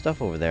some more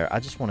stuff over there. I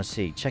just want to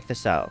see. Check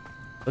this out.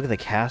 Look at the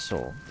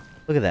castle.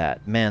 Look at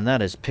that. Man,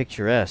 that is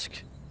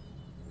picturesque.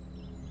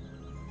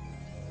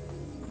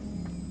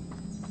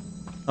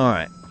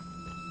 Alright.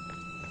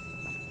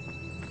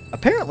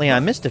 Apparently, I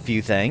missed a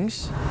few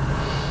things.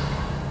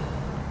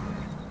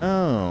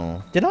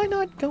 Oh. Did I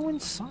not go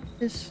inside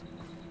this?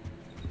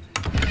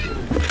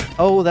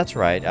 Oh, that's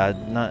right.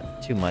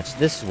 Not too much.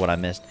 This is what I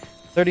missed.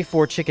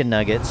 34 chicken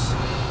nuggets.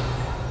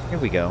 Here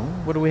we go.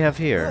 What do we have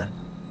here?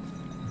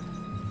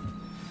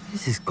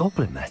 This is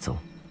goblin metal.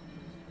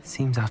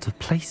 Seems out of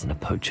place in a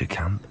poacher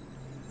camp.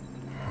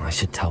 I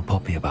should tell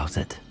Poppy about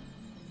it.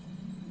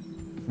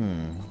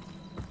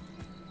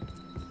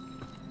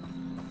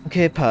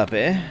 Okay,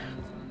 Poppy.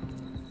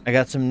 I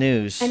got some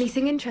news.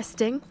 Anything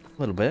interesting? A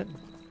little bit.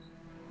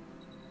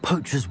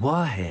 Poachers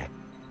were here.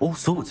 All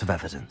sorts of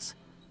evidence.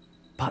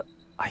 But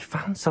I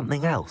found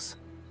something else.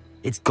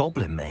 It's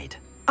goblin made.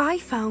 I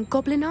found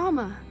goblin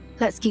armor.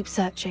 Let's keep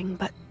searching,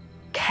 but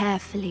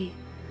carefully.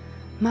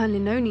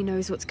 Merlin only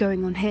knows what's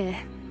going on here.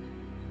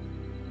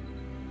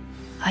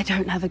 I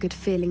don't have a good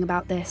feeling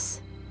about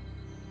this.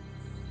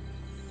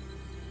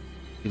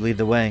 You lead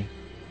the way.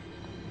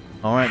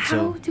 Alright,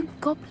 How so... do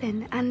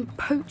goblin and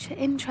poacher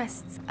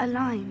interests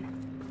align?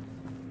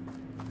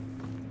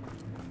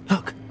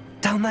 Look,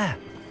 down there.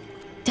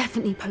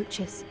 Definitely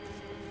poachers.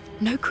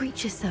 No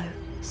creatures, though.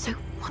 So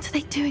what are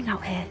they doing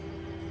out here?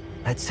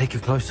 Let's take a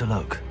closer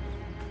look.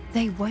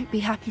 They won't be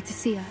happy to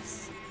see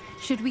us.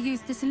 Should we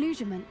use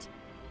disillusionment?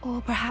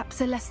 Or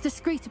perhaps a less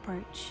discreet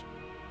approach?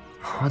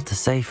 Hard to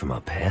say from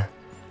up here.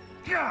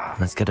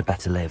 Let's get a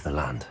better lay of the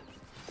land.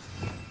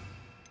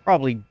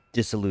 Probably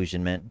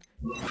disillusionment.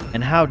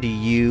 And how do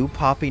you,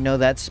 Poppy, know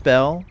that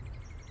spell?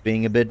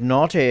 Being a bit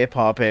naughty,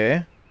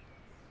 Poppy.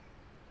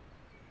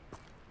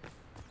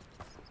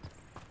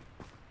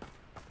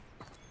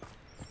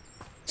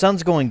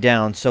 Sun's going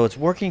down, so it's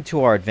working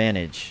to our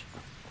advantage.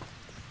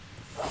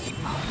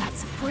 Oh,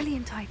 that's a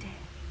brilliant idea.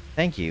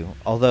 Thank you.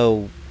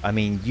 Although, I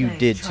mean, you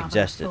did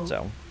suggest it,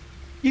 so...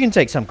 You can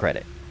take some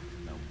credit.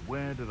 Now,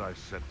 where did I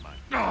set my...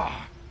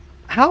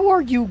 How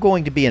are you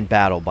going to be in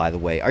battle, by the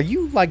way? Are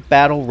you, like,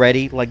 battle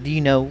ready? Like, do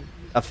you know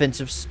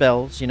offensive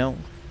spells, you know?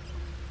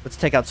 Let's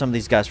take out some of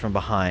these guys from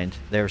behind.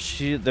 They're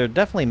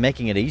definitely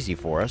making it easy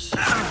for us.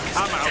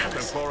 Come out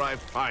before I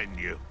find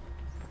you.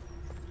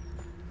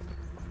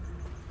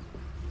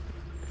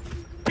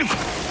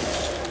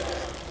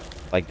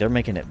 Like, they're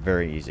making it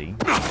very easy.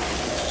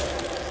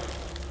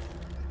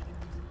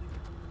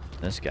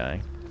 This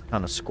guy,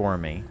 kind of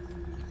squirmy.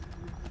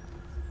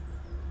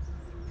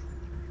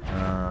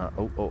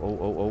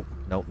 Oh.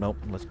 Nope.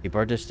 Let's keep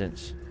our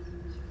distance.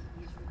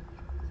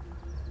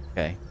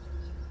 Okay.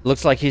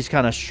 Looks like he's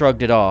kind of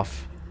shrugged it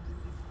off.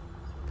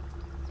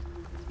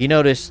 He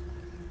noticed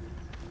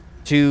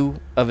 2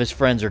 of his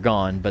friends are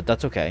gone, but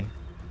that's okay.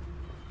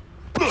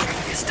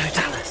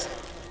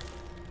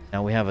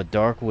 Now we have a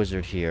dark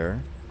wizard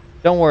here.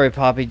 Don't worry,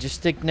 Poppy. Just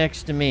stick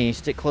next to me.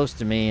 Stick close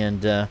to me,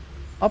 and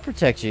I'll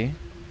protect you. You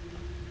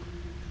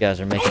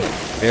guys are making it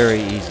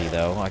very easy,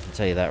 though. I can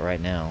tell you that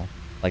right now.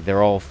 Like,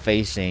 they're all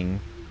facing...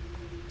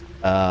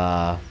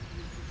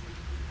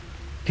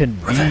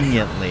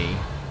 conveniently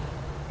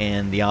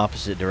in the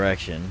opposite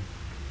direction.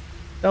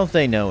 Don't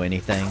they know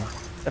anything?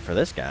 Except for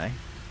this guy.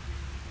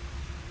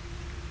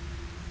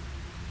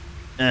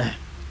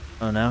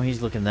 Oh, now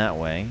he's looking that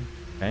way.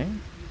 Okay.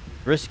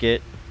 Risk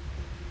it.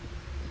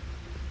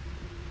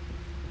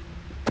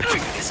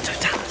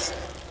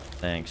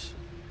 Thanks.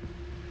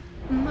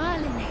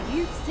 Merlin,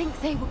 you'd think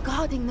they were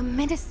guarding the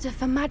Minister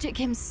for Magic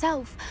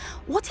himself.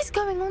 What is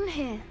going on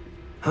here?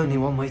 Only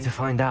one way to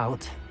find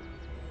out.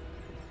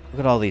 Look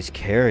at all these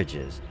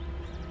carriages.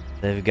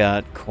 They've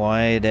got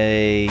quite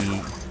a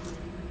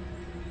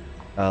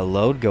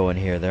load going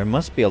here. There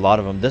must be a lot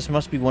of them. This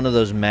must be one of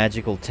those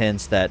magical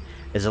tents that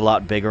is a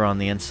lot bigger on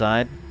the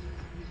inside.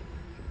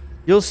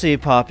 You'll see,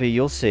 Poppy.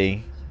 You'll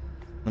see.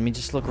 Let me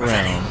just look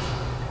around.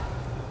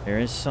 There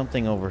is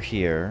something over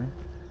here.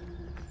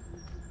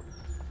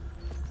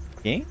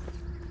 Okay.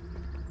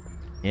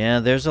 Yeah,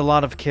 there's a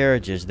lot of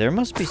carriages. There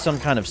must be some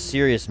kind of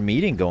serious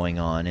meeting going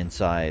on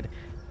inside.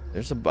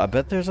 I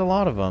bet there's a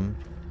lot of them.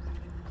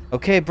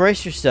 Okay,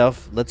 brace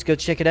yourself. Let's go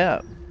check it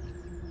out.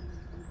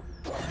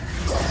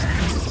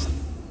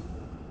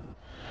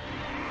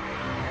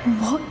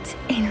 What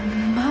in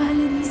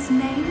Merlin's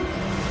name?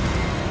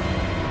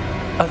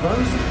 Are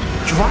those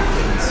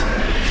dragons?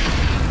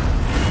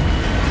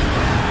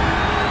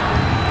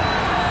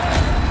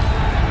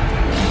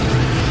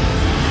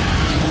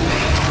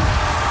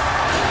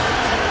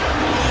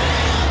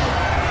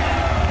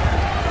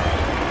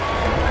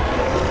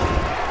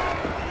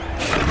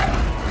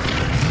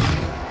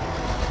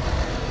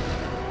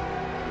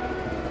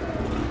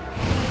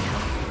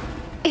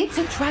 It's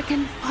a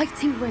dragon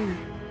fighting ring.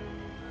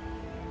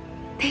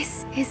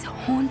 This is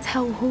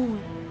Hauntel Hall.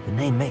 The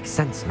name makes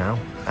sense now,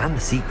 and the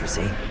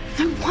secrecy.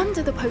 No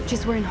wonder the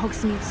poachers were in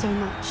Hogsmeade so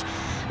much.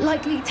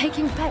 Likely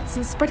taking bets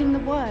and spreading the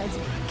word,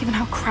 given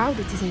how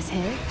crowded it is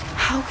here.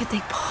 How could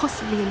they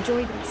possibly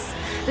enjoy this?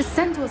 The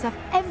centaurs have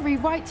every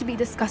right to be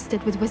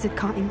disgusted with wizard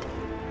kind.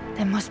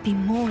 There must be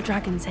more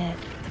dragons here.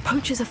 The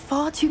poachers are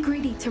far too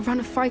greedy to run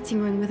a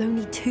fighting ring with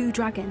only 2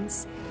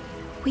 dragons.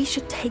 We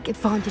should take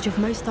advantage of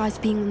most eyes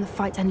being on the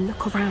fight and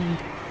look around.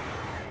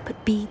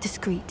 But be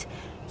discreet.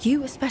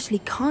 You especially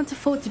can't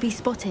afford to be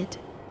spotted.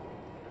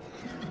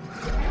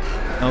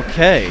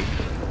 Okay.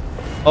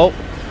 Oh,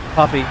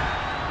 Poppy.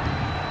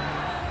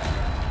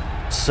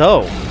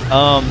 So,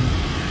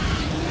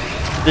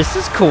 this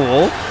is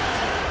cool.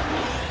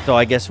 So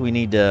I guess we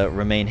need to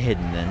remain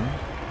hidden then.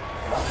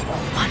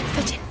 One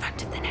foot in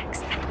front of the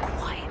next and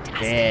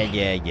quiet as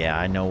Yeah,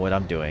 I know what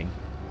I'm doing.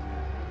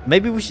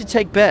 Maybe we should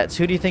take bets.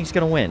 Who do you think's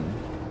gonna win?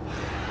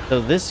 So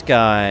this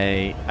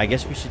guy, I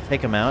guess we should take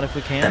him out if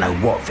we can. Don't know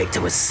what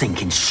Victor was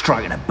thinking,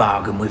 striking a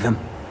bargain with him.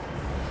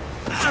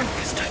 Check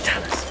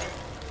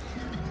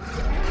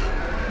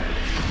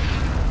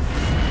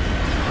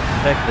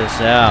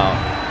this out.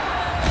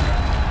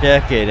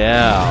 Check it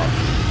out.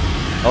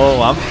 Oh,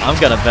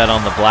 I'm gonna bet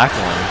on the black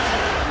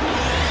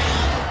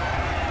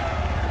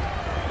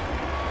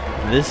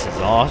one. This is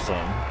awesome.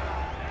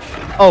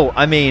 Oh,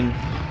 I mean,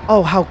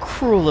 oh, how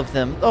cruel of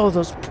them. Oh,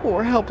 those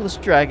poor helpless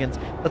dragons.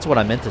 That's what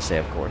I meant to say,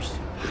 of course.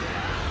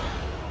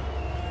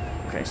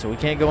 Okay, so we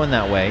can't go in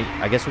that way.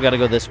 I guess we gotta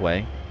go this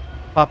way.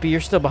 Poppy,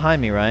 you're still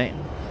behind me, right?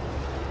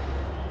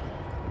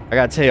 I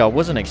gotta tell you, I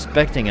wasn't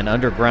expecting an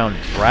underground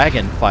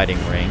dragon fighting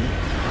ring.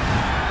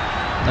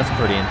 That's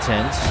pretty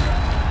intense.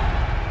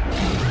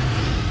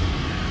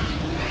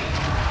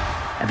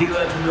 Have you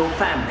heard from your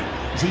family?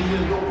 Has either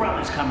of your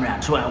brothers come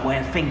round to our way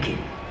of thinking?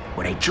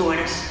 Will they join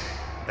us?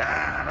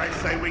 Nah, they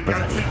say we go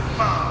too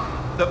far.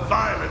 The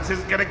violence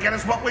isn't going to get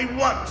us what we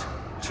want.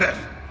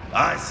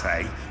 I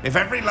say, if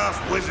every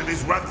last wizard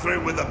is run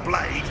through with a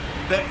blade,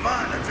 then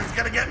violence is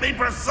going to get me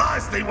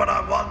precisely what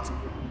I want.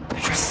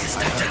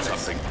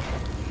 Something.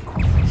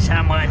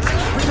 Someone.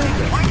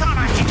 Why can't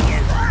I hit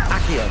you?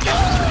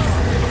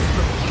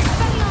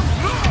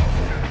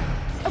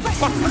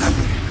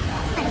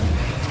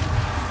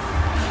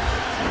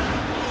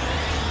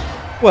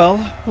 Well,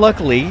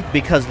 luckily,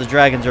 because the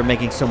dragons are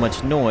making so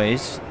much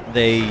noise,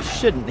 they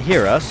shouldn't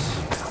hear us.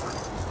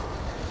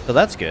 So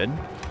that's good.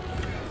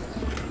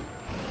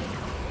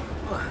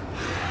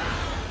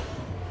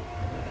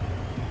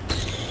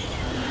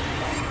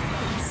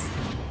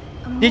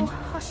 A more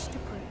hushed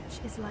approach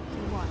is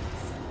likely wise.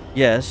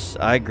 Yes,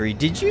 I agree.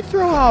 Did you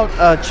throw out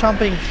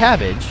chomping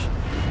cabbage?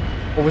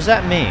 Or was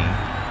that me?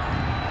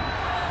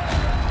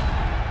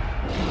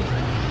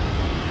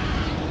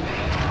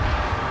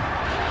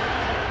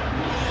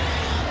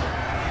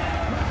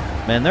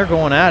 Man, they're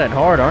going at it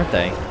hard, aren't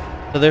they?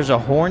 So there's a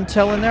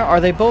Horntail in there? Are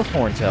they both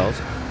Horntails?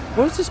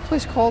 What is this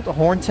place called? A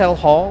Horntail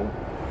Hall?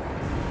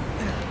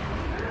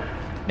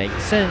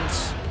 Makes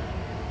sense.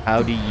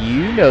 How do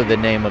you know the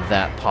name of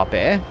that,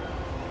 Poppy?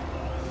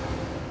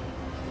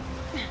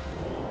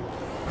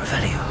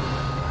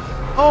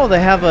 Oh, they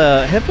have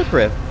a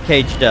hippogriff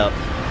caged up.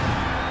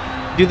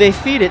 Do they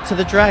feed it to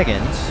the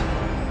dragons?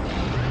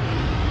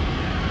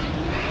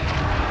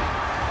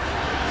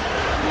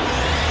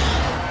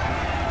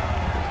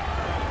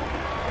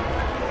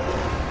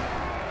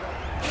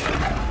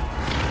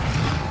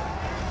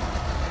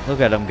 Look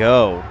at them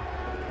go.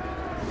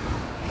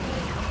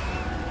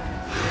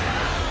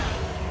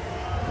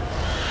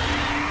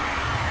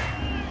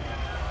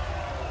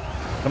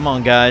 Come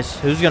on, guys.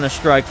 Who's gonna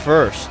strike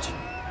first?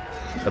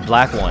 The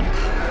black one.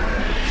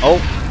 Oh.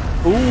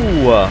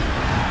 Ooh.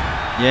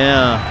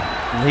 Yeah.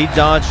 He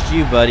dodged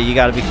you, buddy. You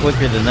gotta be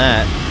quicker than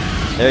that.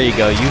 There you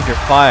go. Use your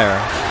fire.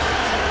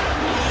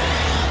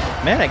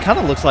 Man, it kind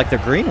of looks like the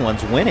green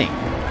one's winning.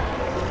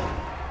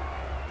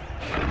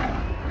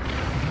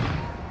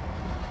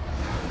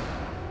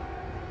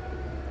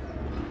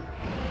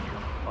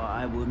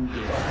 I wouldn't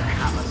give a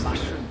cup of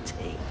mushroom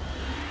tea.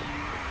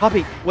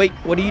 Poppy, wait.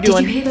 What are you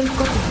doing? Did you hear those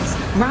goblins?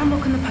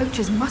 Ramrock and the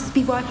poachers must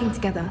be working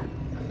together.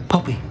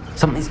 Poppy,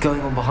 something's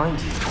going on behind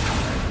you.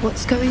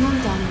 What's going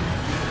on down there?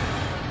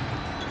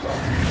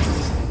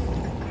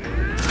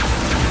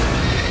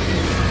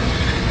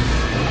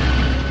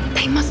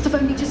 They must have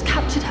only just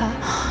captured her.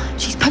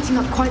 She's putting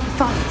up quite the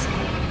fight.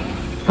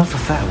 Not a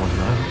fair one,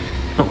 though.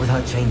 Not with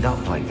her chained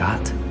up like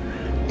that.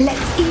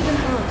 Let's even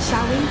her on,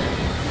 shall we?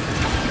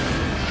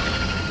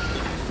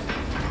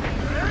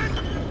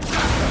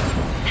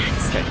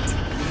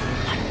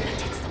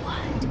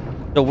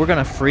 So we're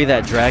gonna free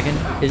that dragon?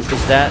 Is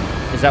that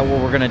what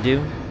we're gonna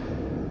do?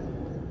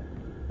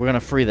 We're gonna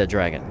free that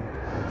dragon.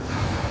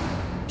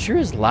 Sure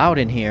is loud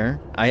in here.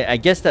 I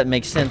guess that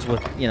makes sense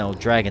with, you know,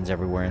 dragons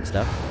everywhere and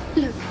stuff.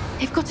 Look,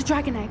 they've got a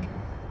dragon egg.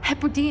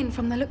 Hebridean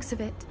from the looks of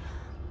it.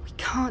 We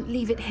can't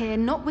leave it here,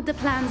 not with the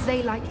plans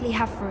they likely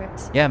have for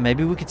it. Yeah,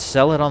 maybe we could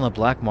sell it on the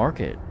black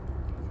market.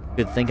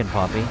 Good thinking,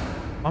 Poppy.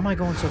 Why am I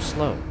going so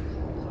slow?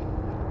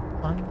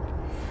 Come on.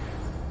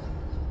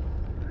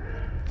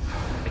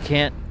 I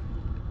can't...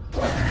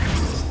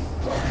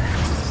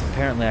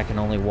 Apparently I can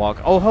only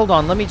walk. Oh, hold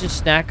on. Let me just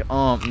snack.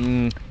 Oh,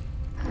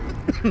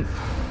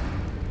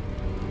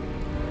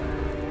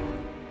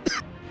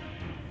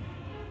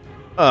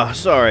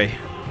 sorry.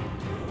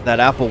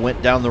 That apple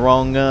went down the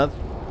wrong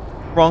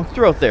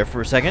throat there for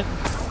a second.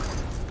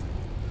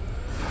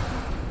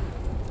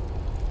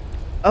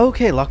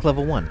 Okay, lock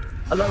level 1.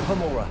 Hello,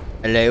 Hamora.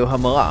 Hello,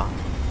 Hamora.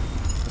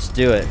 Let's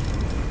do it.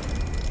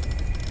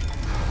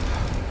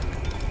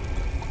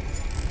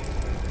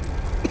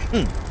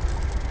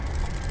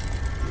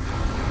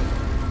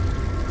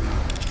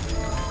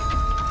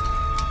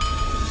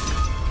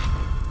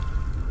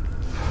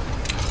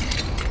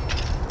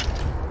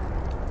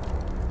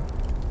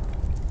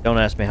 Don't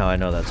ask me how I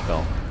know that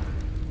spell.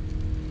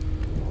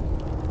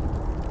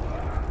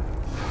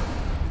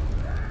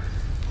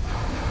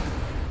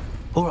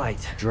 All right,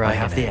 I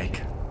have the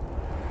egg.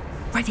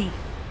 Ready.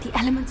 The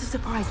element of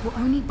surprise will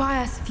only buy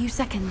us a few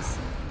seconds.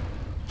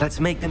 Let's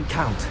make them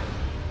count.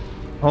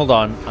 Hold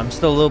on. I'm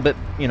still a little bit,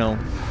 you know,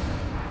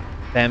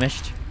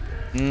 famished.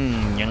 Do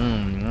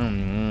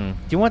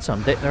you want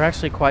some? They're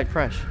actually quite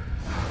fresh.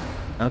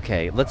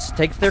 Okay, let's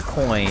take their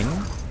coin.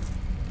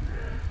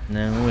 And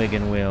then wig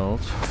and wield.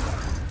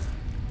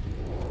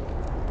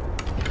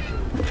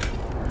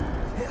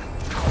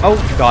 Oh,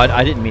 God,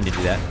 I didn't mean to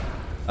do that.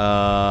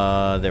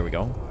 There we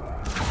go.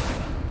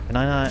 Can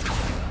I not?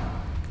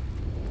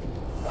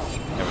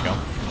 There we go.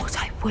 What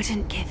I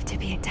wouldn't give to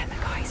be a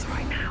Demiguise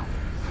right now.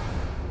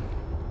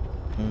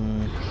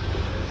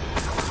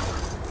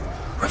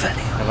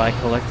 Have I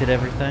collected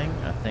everything?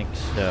 I think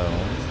so.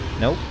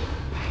 Nope.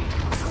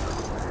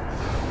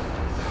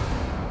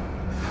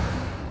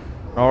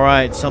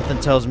 Alright, something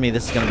tells me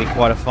this is going to be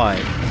quite a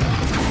fight.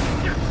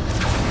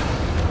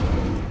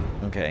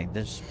 Okay,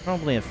 there's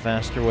probably a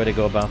faster way to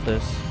go about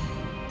this.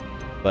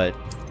 But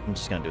I'm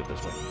just going to do it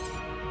this way.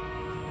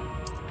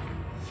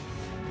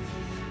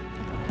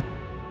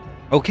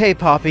 Okay,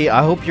 Poppy,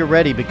 I hope you're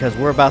ready because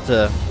we're about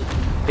to...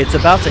 It's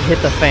about to hit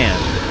the fan.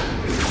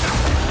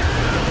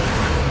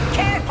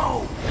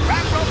 Careful!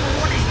 That rubber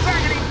one is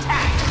dragging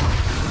intact!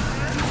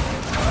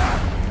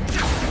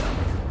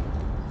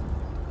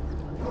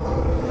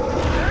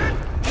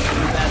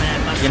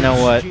 You know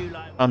what?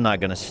 I'm not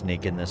gonna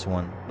sneak in this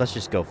one. Let's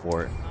just go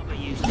for it.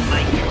 Used to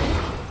make it.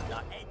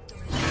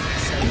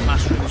 Same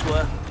mushrooms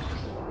were.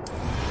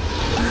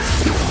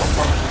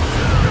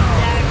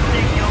 Don't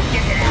think you'll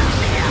get it out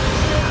there.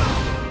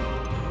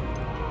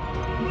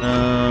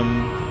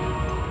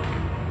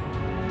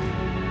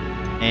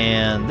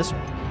 And this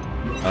one.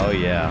 Oh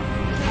yeah.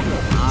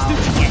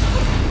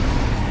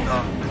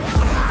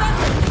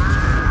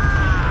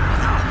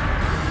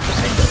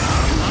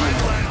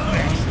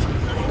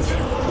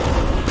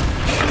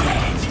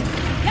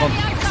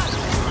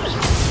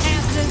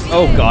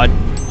 Oh God.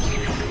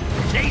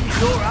 Seems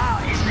your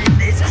heart isn't in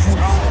this at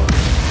all.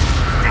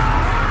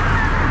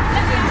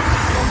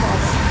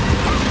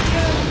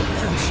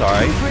 I'm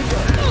sorry.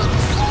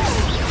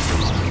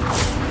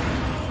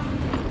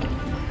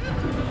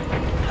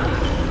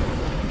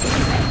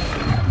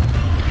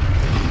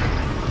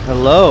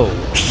 Hello.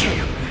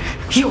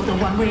 You're the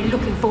one we're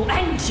looking for,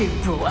 and you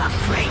brought a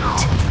friend.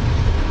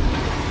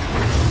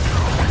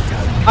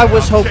 I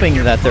was hoping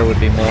that there would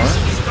be more.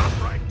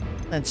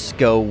 Let's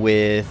go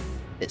with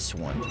this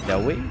one,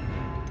 shall we?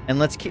 And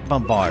let's keep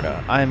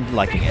Bombarda. I'm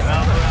liking it.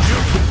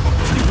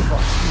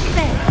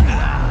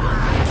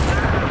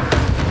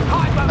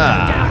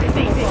 Ah.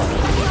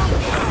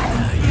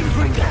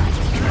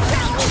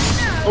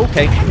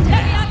 Okay.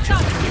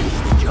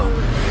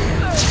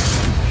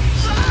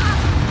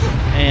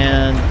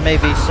 And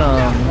maybe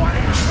some...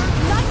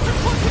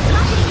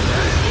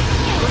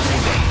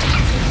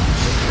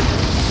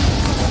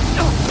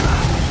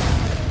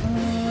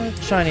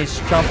 Chinese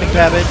chomping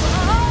cabbage.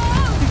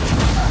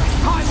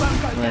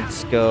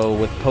 Let's go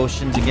with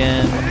potions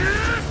again.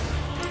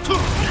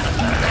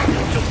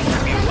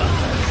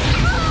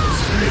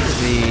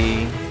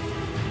 Maybe...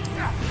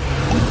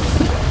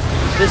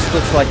 This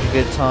looks like a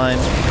good time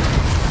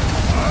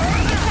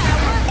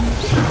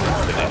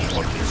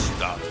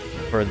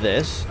for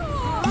this.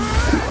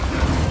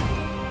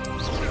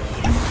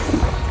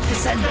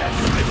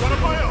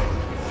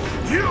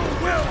 You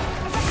will!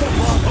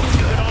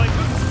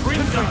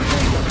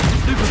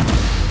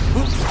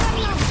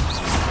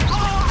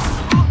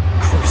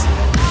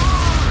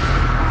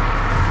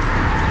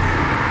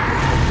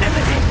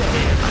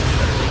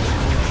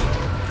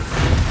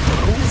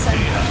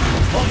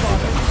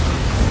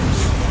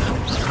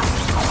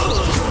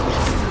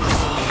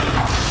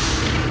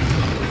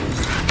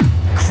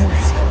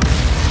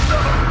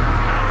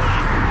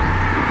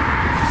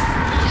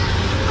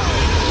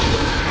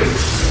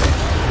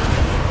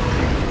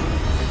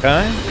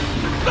 Okay,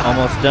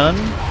 almost done.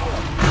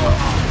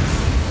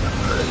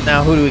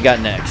 Now who do we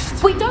got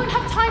next? We don't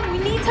have time. We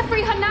need to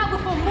free her now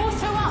before more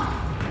show up.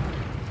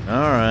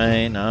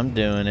 Alright, I'm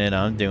doing it,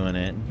 I'm doing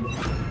it.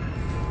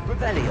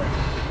 Revelio.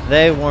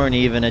 They weren't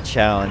even a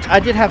challenge. I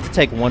did have to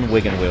take one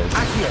wig and wield.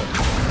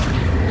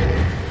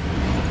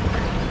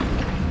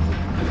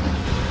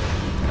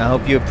 I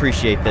hope you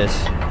appreciate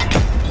this.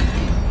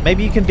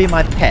 Maybe you can be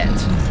my pet.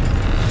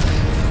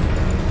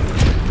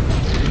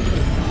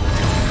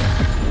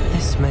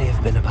 This may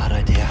have been a bad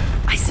idea.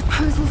 I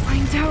suppose we'll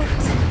find out.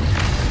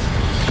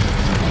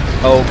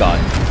 Oh God.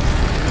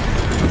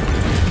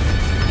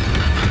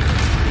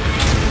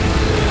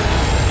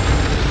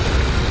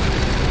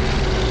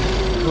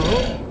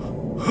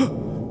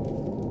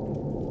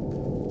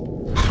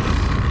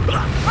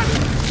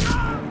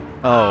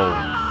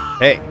 Oh,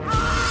 hey.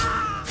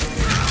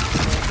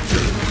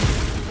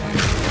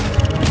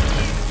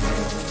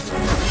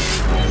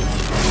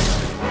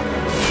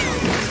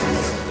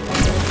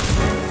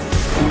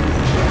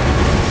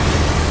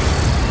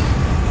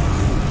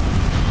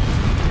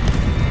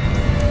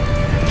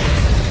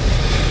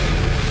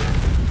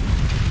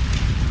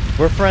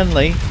 We're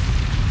friendly.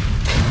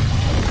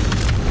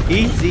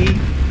 Easy.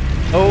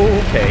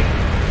 Okay.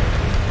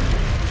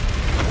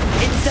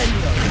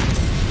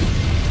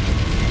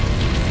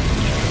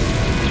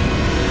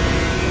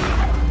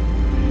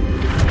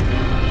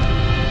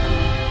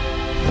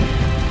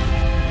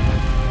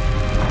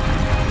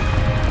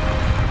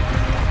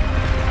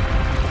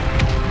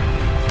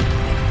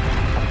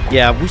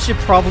 Yeah, we should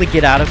probably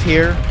get out of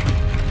here.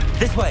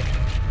 This way.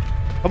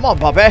 Come on,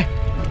 Poppy.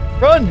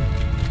 Run!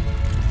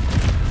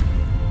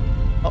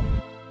 Oh.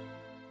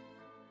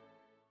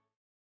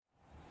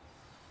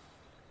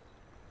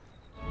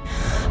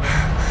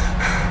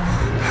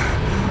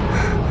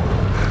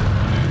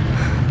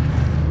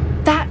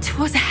 That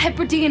was a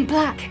Hebridean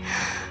black.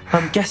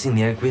 I'm guessing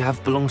the egg we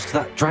have belongs to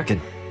that dragon.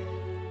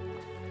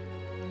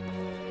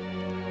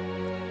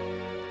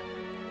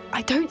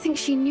 I don't think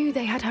she knew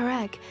they had her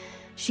egg.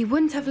 She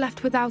wouldn't have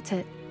left without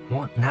it.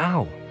 What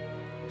now?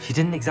 She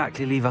didn't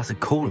exactly leave us a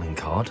calling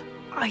card.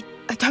 I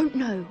don't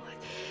know.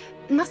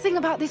 Nothing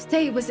about this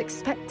day was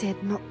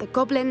expected. Not the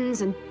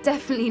goblins, and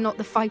definitely not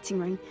the fighting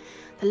ring.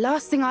 The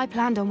last thing I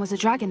planned on was a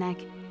dragon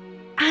egg.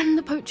 And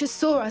the poachers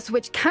saw us,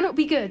 which cannot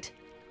be good.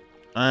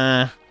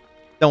 Don't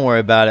worry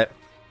about it.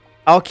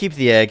 I'll keep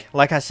the egg.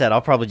 Like I said,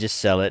 I'll probably just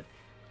sell it.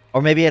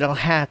 Or maybe it'll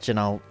hatch and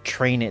I'll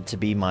train it to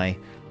be my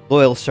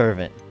loyal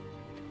servant.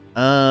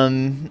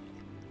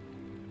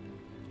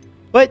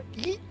 But,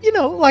 you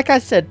know, like I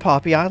said,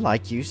 Poppy, I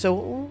like you,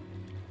 so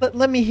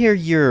let me hear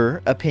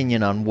your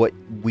opinion on what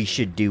we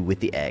should do with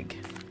the egg.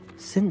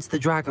 Since the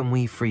dragon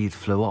we freed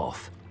flew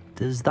off,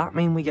 does that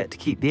mean we get to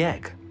keep the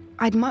egg?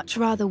 I'd much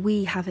rather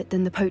we have it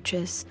than the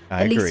poachers,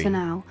 I at least agree. for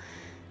now.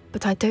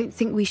 But I don't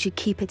think we should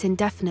keep it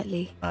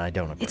indefinitely. I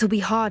don't agree. It'll be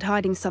hard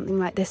hiding something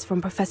like this from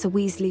Professor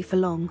Weasley for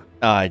long.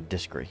 I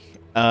disagree.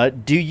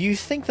 Do you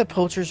think the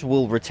poachers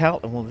will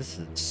retaliate? Well, this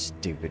is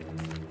stupid.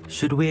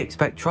 Should we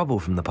expect trouble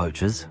from the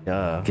poachers,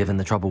 given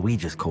the trouble we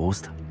just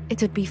caused?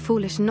 It would be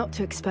foolish not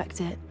to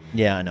expect it.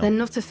 Yeah, I know. They're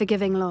not a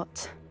forgiving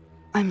lot.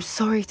 I'm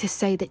sorry to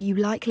say that you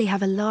likely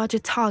have a larger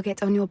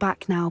target on your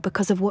back now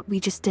because of what we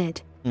just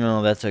did.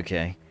 No, that's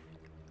okay.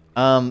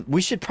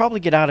 We should probably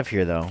get out of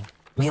here, though.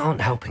 We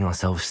aren't helping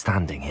ourselves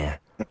standing here.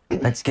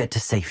 Let's get to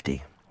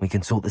safety. We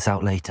can sort this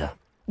out later.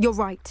 You're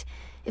right.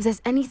 If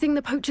there's anything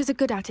the poachers are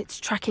good at, it's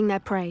tracking their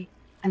prey.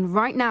 And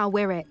right now,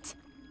 we're it.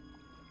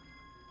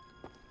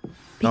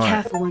 Be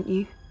careful, won't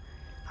you?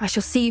 I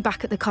shall see you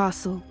back at the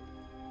castle.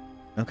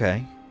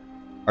 Okay.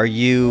 Are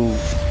you...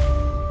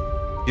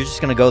 You're just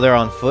gonna go there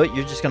on foot?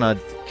 You're just gonna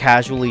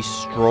casually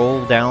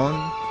stroll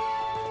down?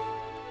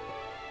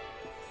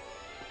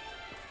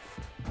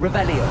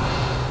 Revelio.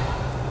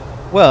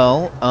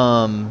 Well,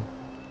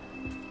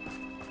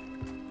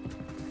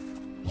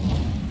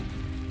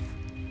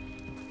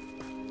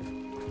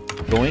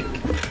 Doink.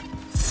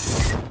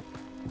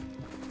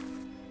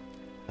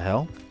 The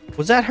hell?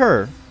 Was that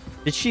her?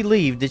 Did she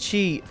leave? Did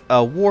she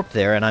warp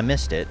there and I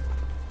missed it?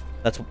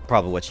 That's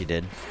probably what she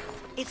did.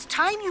 It's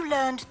time you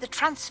learned the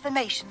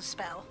transformation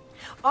spell.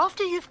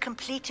 After you've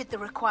completed the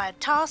required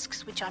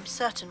tasks, which I'm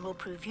certain will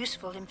prove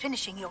useful in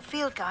finishing your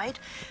field guide,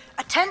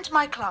 attend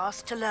my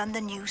class to learn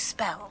the new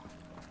spell.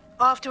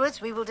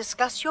 Afterwards, we will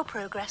discuss your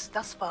progress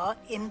thus far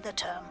in the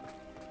term.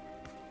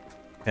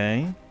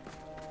 Okay.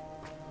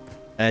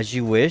 As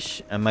you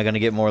wish. Am I gonna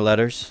get more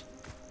letters?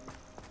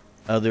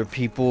 Other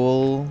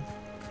people...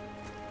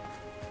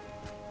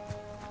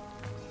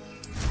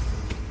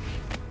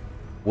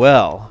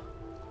 Well,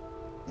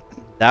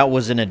 that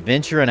was an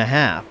adventure and a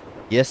half.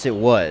 Yes, it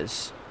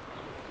was.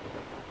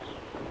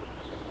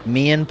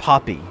 Me and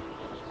Poppy.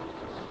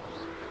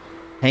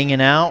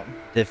 Hanging out,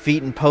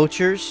 defeating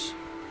poachers,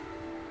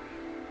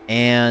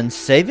 and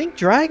saving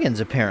dragons,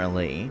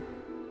 apparently.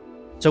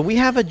 So we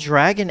have a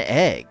dragon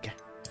egg.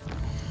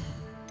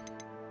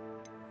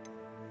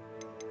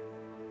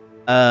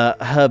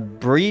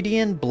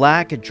 Hebridean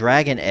black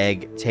dragon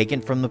egg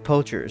taken from the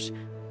poachers.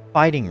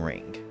 Fighting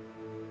ring.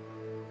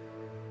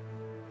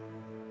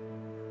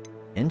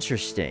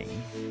 Interesting.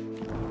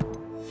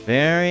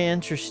 Very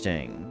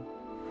interesting.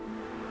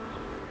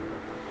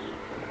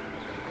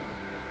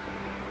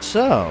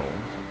 So,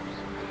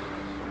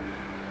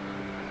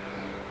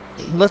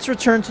 let's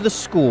return to the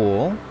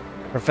school.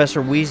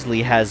 Professor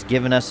Weasley has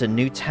given us a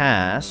new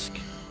task.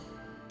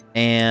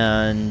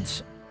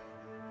 And...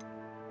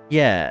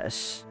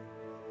 yes.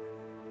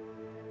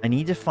 I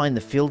need to find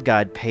the field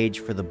guide page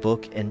for the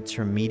book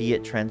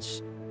Intermediate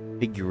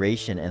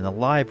Transfiguration in the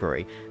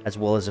library, as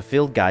well as a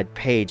field guide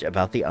page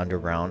about the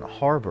underground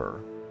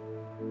harbor.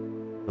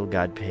 Field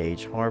guide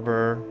page,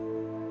 harbor.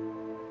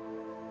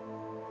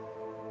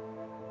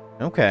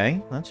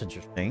 Okay, that's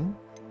interesting.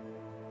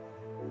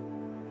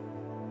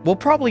 We'll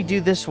probably do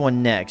this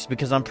one next,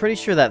 because I'm pretty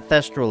sure that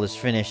Thestral is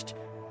finished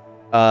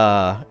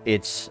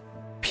its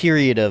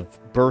period of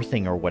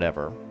birthing or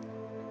whatever.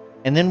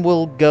 And then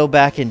we'll go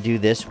back and do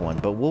this one,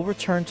 but we'll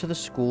return to the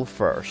school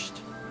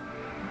first.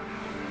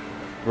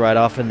 Right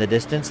off in the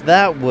distance.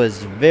 That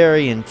was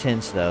very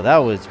intense, though. That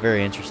was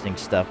very interesting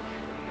stuff.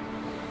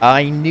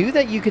 I knew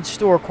that you could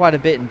store quite a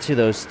bit into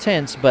those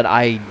tents, but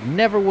I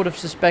never would have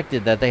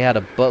suspected that they had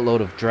a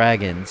buttload of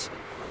dragons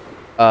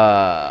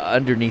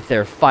underneath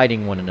there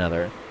fighting one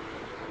another.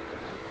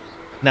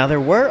 Now, there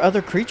were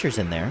other creatures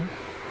in there.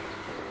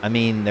 I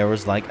mean, there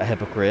was like a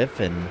hippogriff,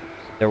 and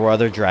there were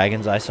other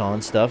dragons I saw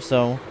and stuff,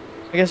 so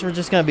I guess we're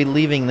just going to be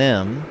leaving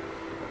them.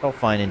 All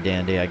fine and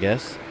dandy, I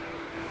guess.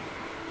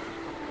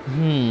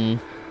 You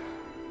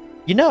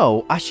You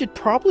know, I should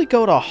probably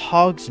go to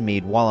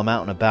Hogsmeade while I'm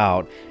out and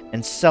about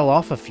and sell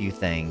off a few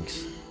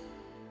things.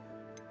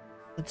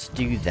 Let's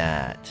do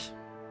that.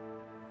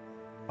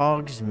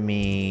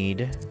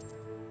 Hogsmeade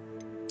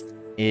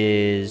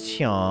is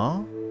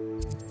here.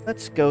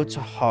 Let's go to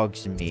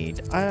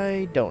Hogsmeade.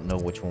 I don't know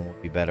which one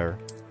would be better.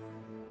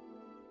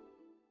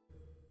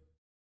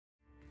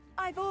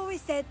 I've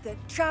always said that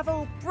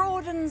travel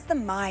broadens the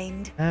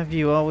mind. Have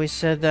you always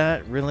said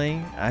that?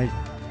 Really? I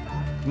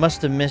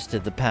must have missed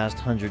it the past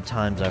 100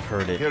 times I've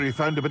heard it. Here you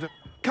found a bit of...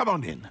 Come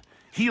on in.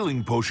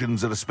 Healing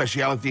potions are a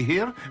speciality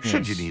here,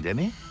 should you need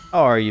any.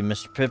 How are you,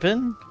 Mr.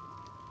 Pippin?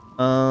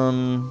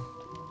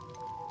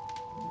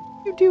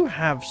 You do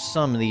have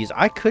some of these.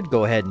 I could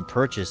go ahead and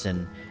purchase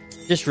and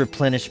just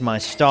replenish my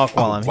stock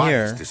while I'm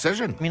here.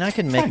 Decision. I mean, I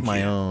can make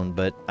my own,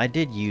 but I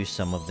did use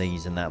some of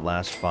these in that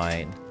last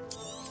fight.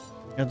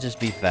 It'll just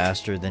be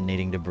faster than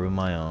needing to brew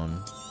my own.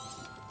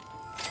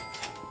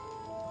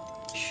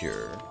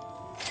 Sure.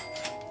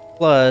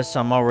 Plus,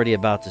 I'm already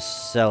about to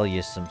sell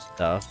you some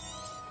stuff.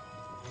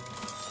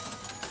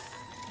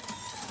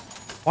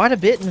 Quite a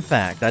bit, in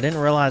fact. I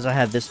didn't realize I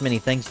had this many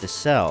things to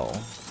sell.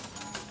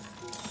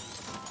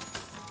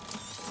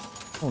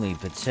 Holy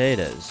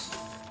potatoes.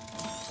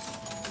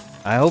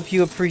 I hope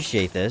you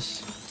appreciate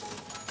this.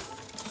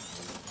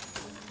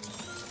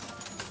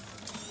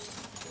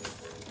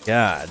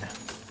 God.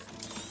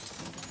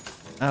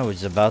 I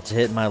was about to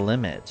hit my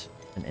limit.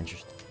 An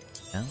interesting.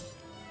 Yeah.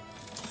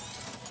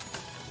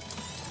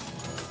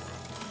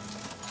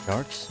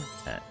 Dark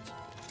set.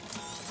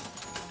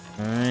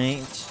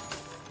 Alright.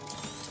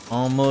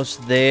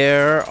 Almost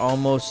there.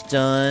 Almost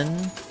done.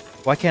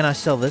 Why can't I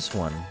sell this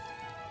one?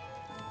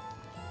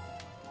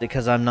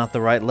 Because I'm not the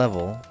right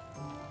level.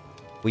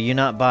 Will you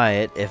not buy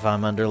it if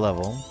I'm under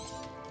level?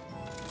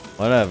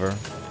 Whatever.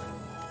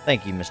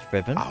 Thank you, Mr.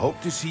 Pippin. I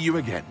hope to see you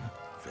again.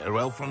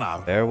 Farewell for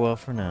now. Farewell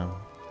for now.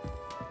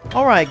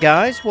 Alright,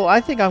 guys. Well, I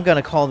think I'm going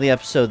to call the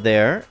episode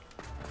there.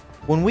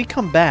 When we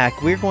come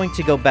back, we're going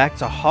to go back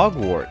to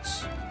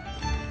Hogwarts.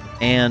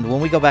 And when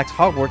we go back to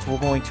Hogwarts, we're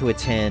going to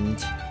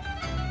attend...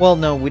 Well,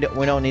 no, we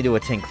don't need to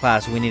attend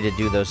class. We need to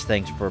do those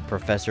things for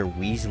Professor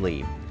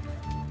Weasley.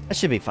 That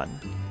should be fun.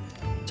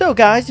 So,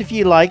 guys, if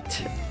you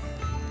liked...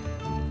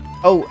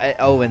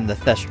 Oh, and the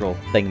Thestral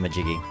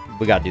thingamajiggy.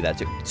 We gotta do that,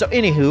 too. So,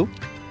 anywho,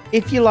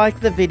 if you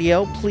liked the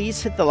video,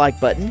 please hit the like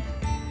button.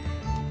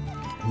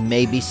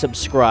 Maybe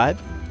subscribe.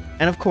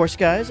 And, of course,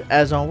 guys,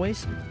 as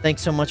always,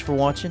 thanks so much for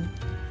watching.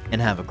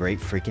 And have a great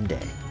freaking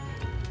day.